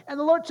sight. And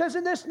the Lord says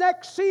in this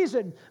next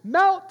season,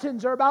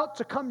 mountains are about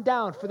to come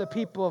down for the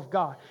people of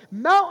God.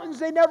 Mountains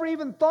they never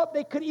even thought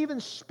they could even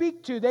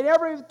speak to. They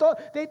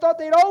thought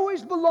they'd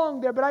always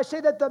belong there. But I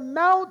say that the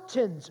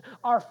mountains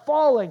are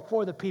falling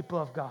for the people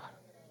of God.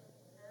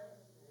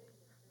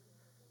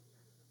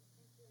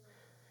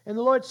 And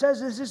the Lord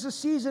says this is a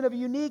season of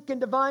unique and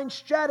divine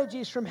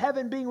strategies from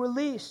heaven being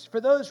released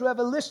for those who have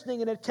a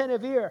listening and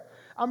attentive ear.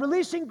 I'm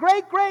releasing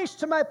great grace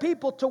to my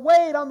people to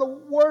wait on the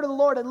word of the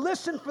Lord and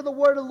listen for the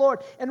word of the Lord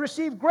and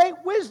receive great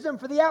wisdom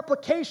for the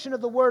application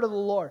of the word of the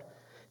Lord.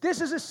 This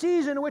is a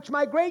season in which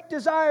my great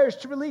desire is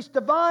to release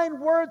divine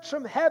words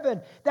from heaven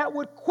that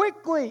would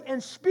quickly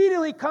and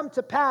speedily come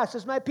to pass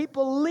as my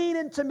people lean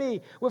into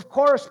me with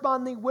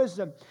corresponding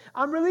wisdom.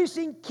 I'm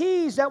releasing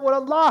keys that would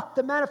unlock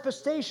the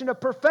manifestation of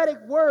prophetic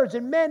words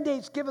and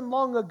mandates given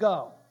long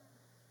ago.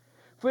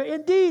 For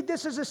indeed,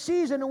 this is a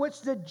season in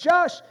which the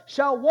just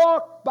shall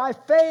walk by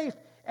faith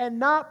and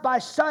not by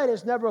sight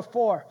as never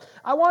before.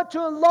 I want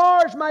to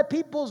enlarge my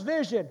people's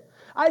vision.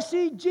 I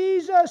see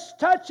Jesus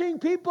touching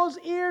people's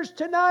ears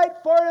tonight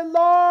for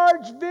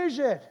enlarged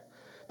vision.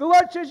 The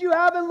Lord says you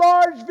have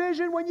enlarged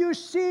vision when you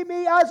see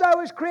me as I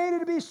was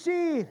created to be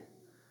seen.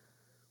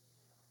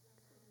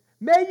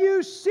 May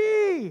you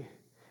see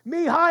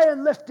me high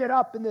and lifted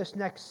up in this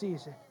next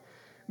season.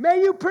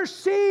 May you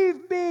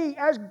perceive me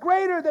as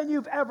greater than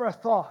you've ever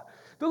thought.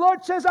 The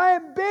Lord says I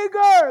am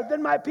bigger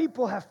than my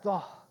people have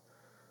thought.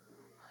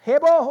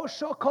 Hebo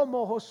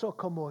hosokomo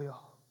hosokomoyo.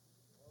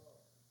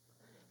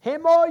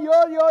 There's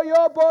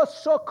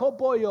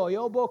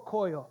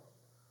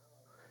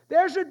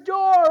a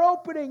door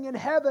opening in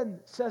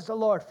heaven, says the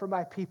Lord, for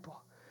my people.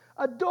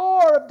 A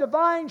door of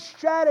divine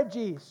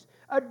strategies.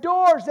 A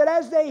door that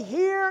as they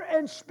hear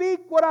and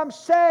speak what I'm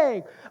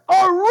saying,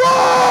 a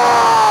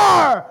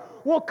roar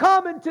will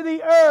come into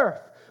the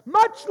earth.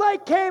 Much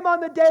like came on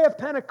the day of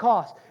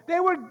Pentecost. They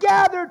were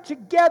gathered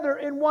together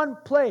in one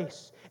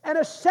place, and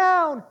a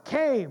sound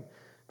came.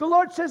 The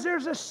Lord says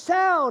there's a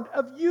sound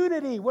of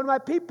unity when my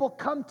people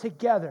come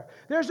together.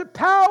 There's a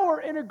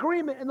power in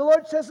agreement. And the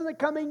Lord says in the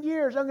coming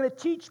years, I'm going to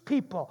teach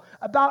people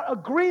about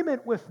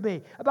agreement with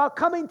me, about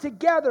coming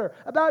together,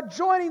 about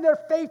joining their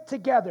faith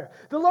together.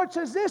 The Lord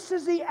says this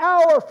is the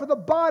hour for the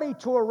body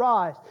to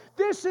arise.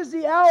 This is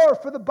the hour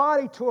for the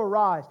body to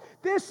arise.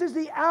 This is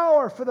the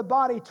hour for the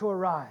body to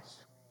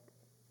arise.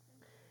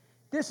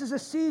 This is a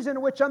season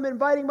in which I'm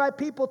inviting my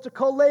people to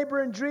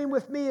co-labor and dream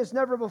with me as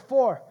never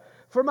before,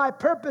 for my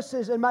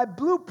purposes and my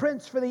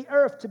blueprints for the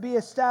earth to be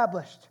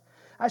established.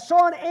 I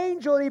saw an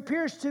angel, and he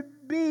appears to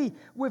be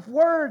with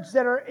words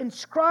that are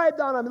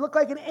inscribed on him. It looked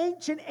like an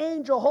ancient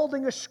angel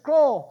holding a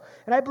scroll.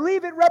 And I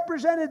believe it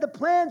represented the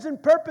plans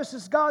and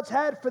purposes God's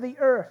had for the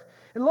earth.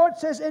 And the Lord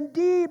says,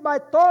 indeed, my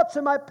thoughts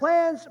and my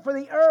plans for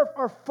the earth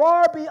are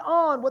far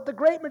beyond what the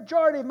great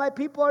majority of my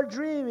people are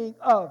dreaming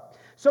of.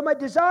 So my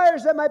desire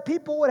is that my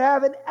people would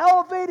have an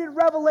elevated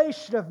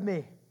revelation of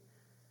me.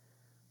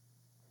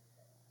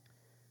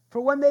 For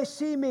when they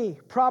see me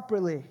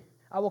properly,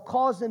 I will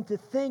cause them to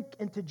think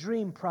and to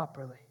dream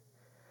properly.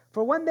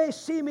 For when they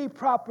see me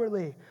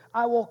properly,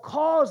 I will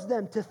cause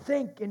them to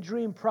think and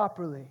dream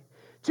properly.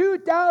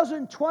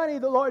 2020,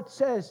 the Lord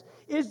says,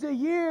 is the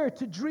year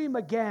to dream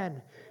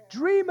again.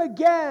 Dream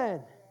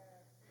again.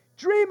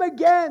 Dream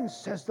again,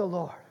 says the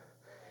Lord.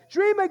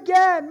 Dream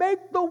again.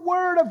 Make the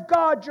Word of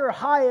God your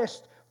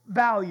highest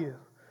value.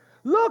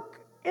 Look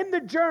in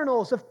the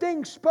journals of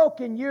things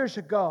spoken years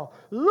ago.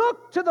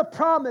 Look to the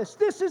promise.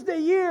 This is the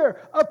year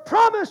of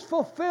promise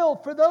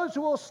fulfilled for those who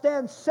will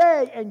stand,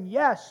 say, and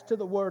yes to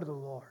the word of the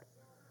Lord.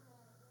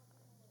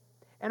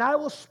 And I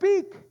will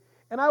speak,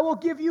 and I will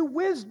give you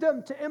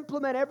wisdom to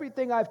implement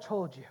everything I've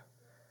told you.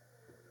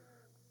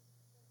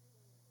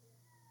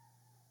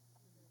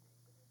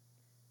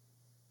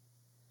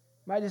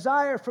 My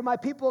desire for my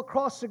people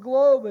across the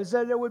globe is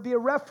that there would be a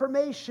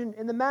reformation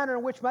in the manner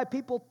in which my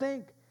people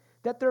think.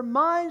 That their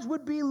minds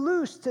would be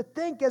loose to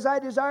think as I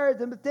desired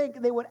them to think,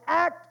 and they would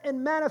act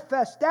and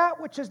manifest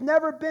that which has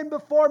never been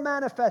before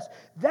manifest.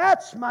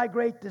 That's my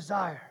great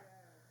desire.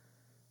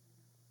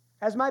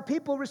 As my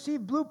people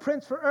receive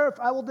blueprints for earth,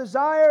 I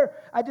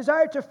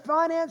desire to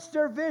finance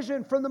their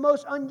vision from the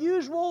most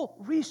unusual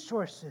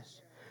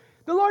resources.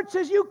 The Lord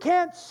says, you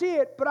can't see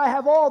it, but I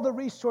have all the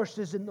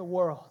resources in the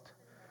world.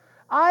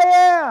 I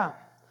am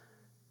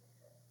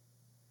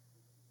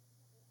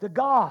the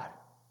God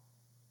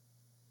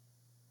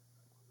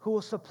who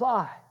will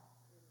supply.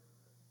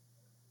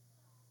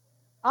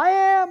 I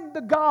am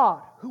the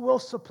God who will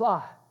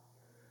supply.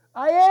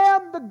 I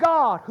am the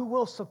God who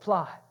will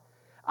supply.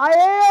 I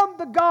am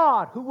the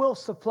God who will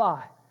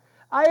supply.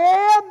 I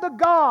am the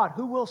God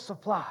who will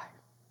supply.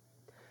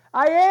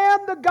 I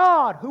am the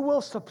God who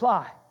will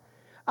supply.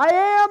 I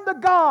am the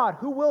God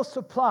who will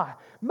supply.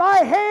 My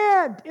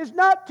hand is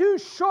not too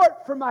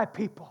short for my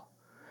people.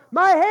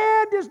 My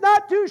hand is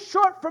not too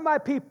short for my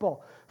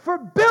people. For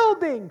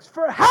buildings,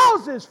 for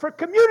houses, for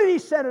community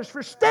centers,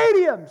 for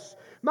stadiums.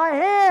 My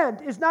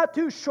hand is not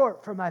too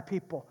short for my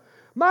people.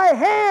 My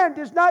hand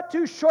is not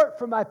too short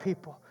for my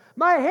people.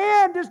 My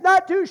hand is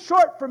not too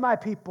short for my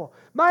people.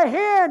 My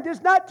hand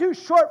is not too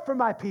short for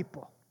my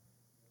people.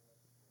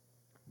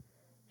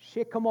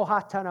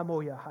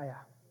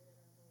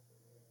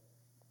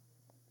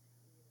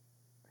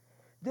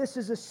 This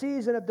is a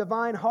season of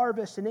divine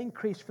harvest and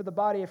increase for the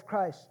body of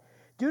Christ.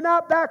 Do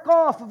not back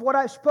off of what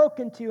I've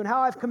spoken to you and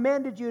how I've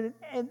commanded you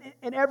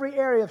in every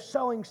area of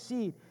sowing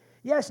seed.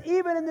 Yes,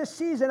 even in this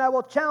season, I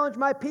will challenge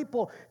my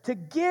people to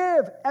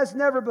give as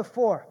never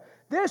before.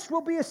 This will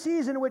be a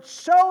season in which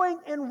sowing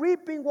and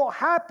reaping will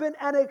happen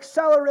at an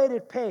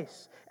accelerated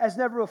pace as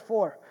never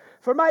before.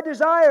 For my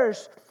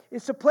desires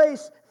is to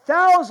place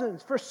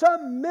thousands, for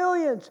some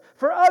millions,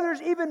 for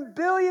others even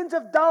billions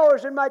of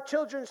dollars in my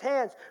children's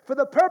hands for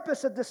the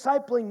purpose of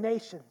discipling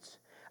nations.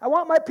 I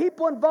want my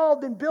people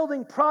involved in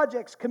building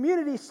projects,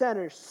 community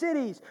centers,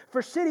 cities,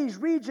 for cities,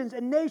 regions,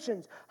 and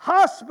nations,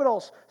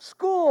 hospitals,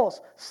 schools,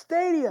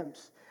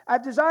 stadiums.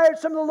 I've desired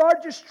some of the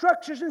largest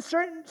structures in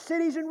certain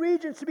cities and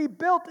regions to be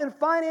built and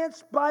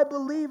financed by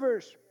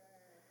believers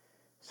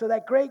so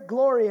that great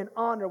glory and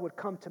honor would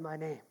come to my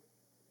name.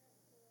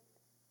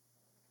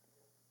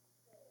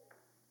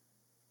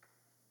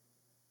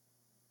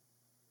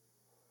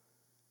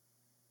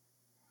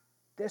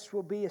 This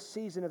will be a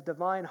season of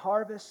divine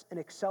harvest and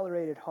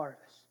accelerated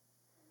harvest.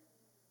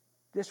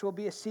 This will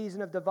be a season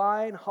of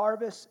divine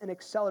harvest and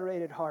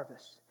accelerated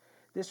harvest.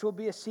 This will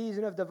be a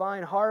season of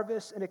divine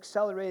harvest and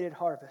accelerated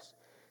harvest.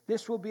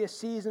 This will be a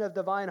season of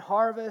divine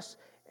harvest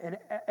and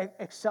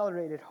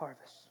accelerated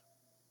harvest.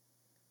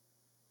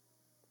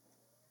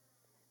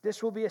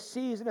 This will be a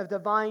season of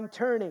divine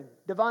turning,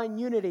 divine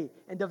unity,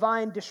 and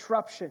divine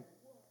disruption,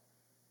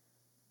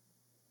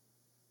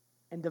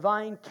 and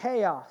divine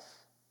chaos.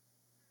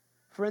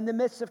 For in the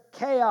midst of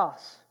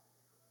chaos,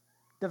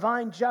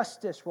 divine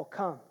justice will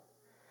come.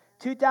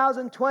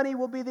 2020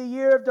 will be the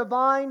year of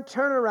divine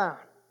turnaround.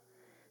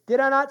 Did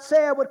I not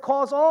say I would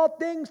cause all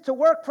things to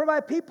work for my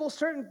people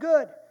certain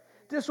good?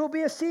 This will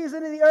be a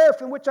season in the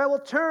earth in which I will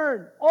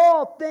turn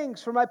all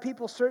things for my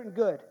people certain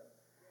good.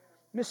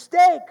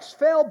 Mistakes,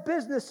 failed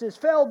businesses,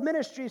 failed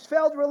ministries,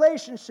 failed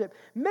relationships,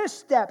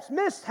 missteps,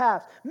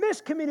 mishaps,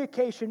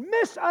 miscommunication,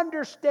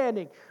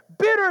 misunderstanding,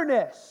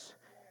 bitterness,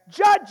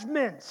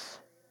 judgments.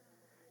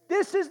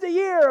 This is the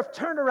year of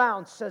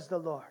turnaround, says the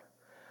Lord.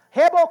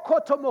 I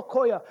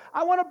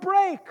want to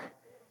break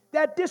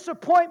that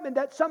disappointment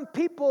that some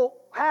people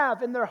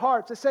have in their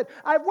hearts. They said,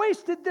 I've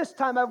wasted this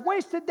time, I've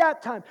wasted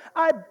that time.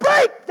 I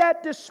break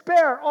that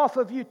despair off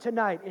of you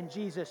tonight in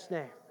Jesus'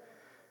 name.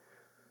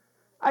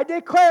 I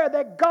declare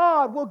that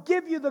God will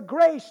give you the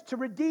grace to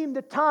redeem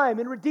the time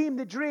and redeem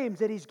the dreams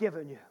that He's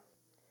given you.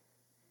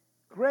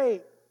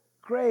 Great,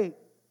 great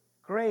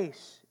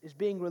grace is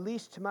being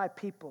released to my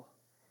people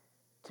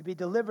to be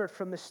delivered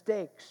from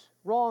mistakes,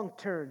 wrong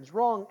turns,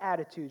 wrong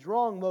attitudes,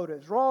 wrong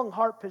motives, wrong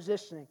heart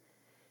positioning.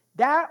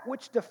 That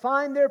which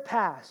defined their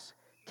past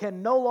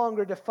can no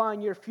longer define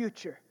your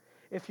future.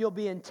 If you'll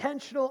be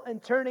intentional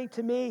in turning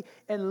to me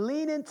and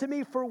lean into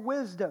me for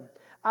wisdom,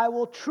 I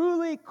will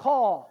truly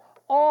call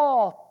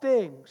all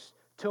things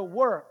to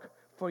work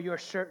for your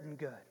certain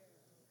good.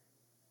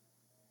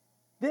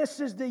 This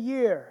is the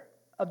year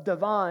of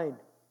divine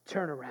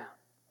turnaround.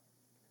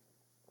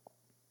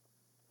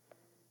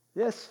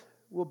 This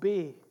will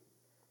be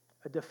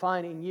a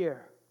defining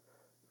year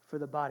for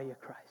the body of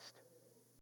Christ.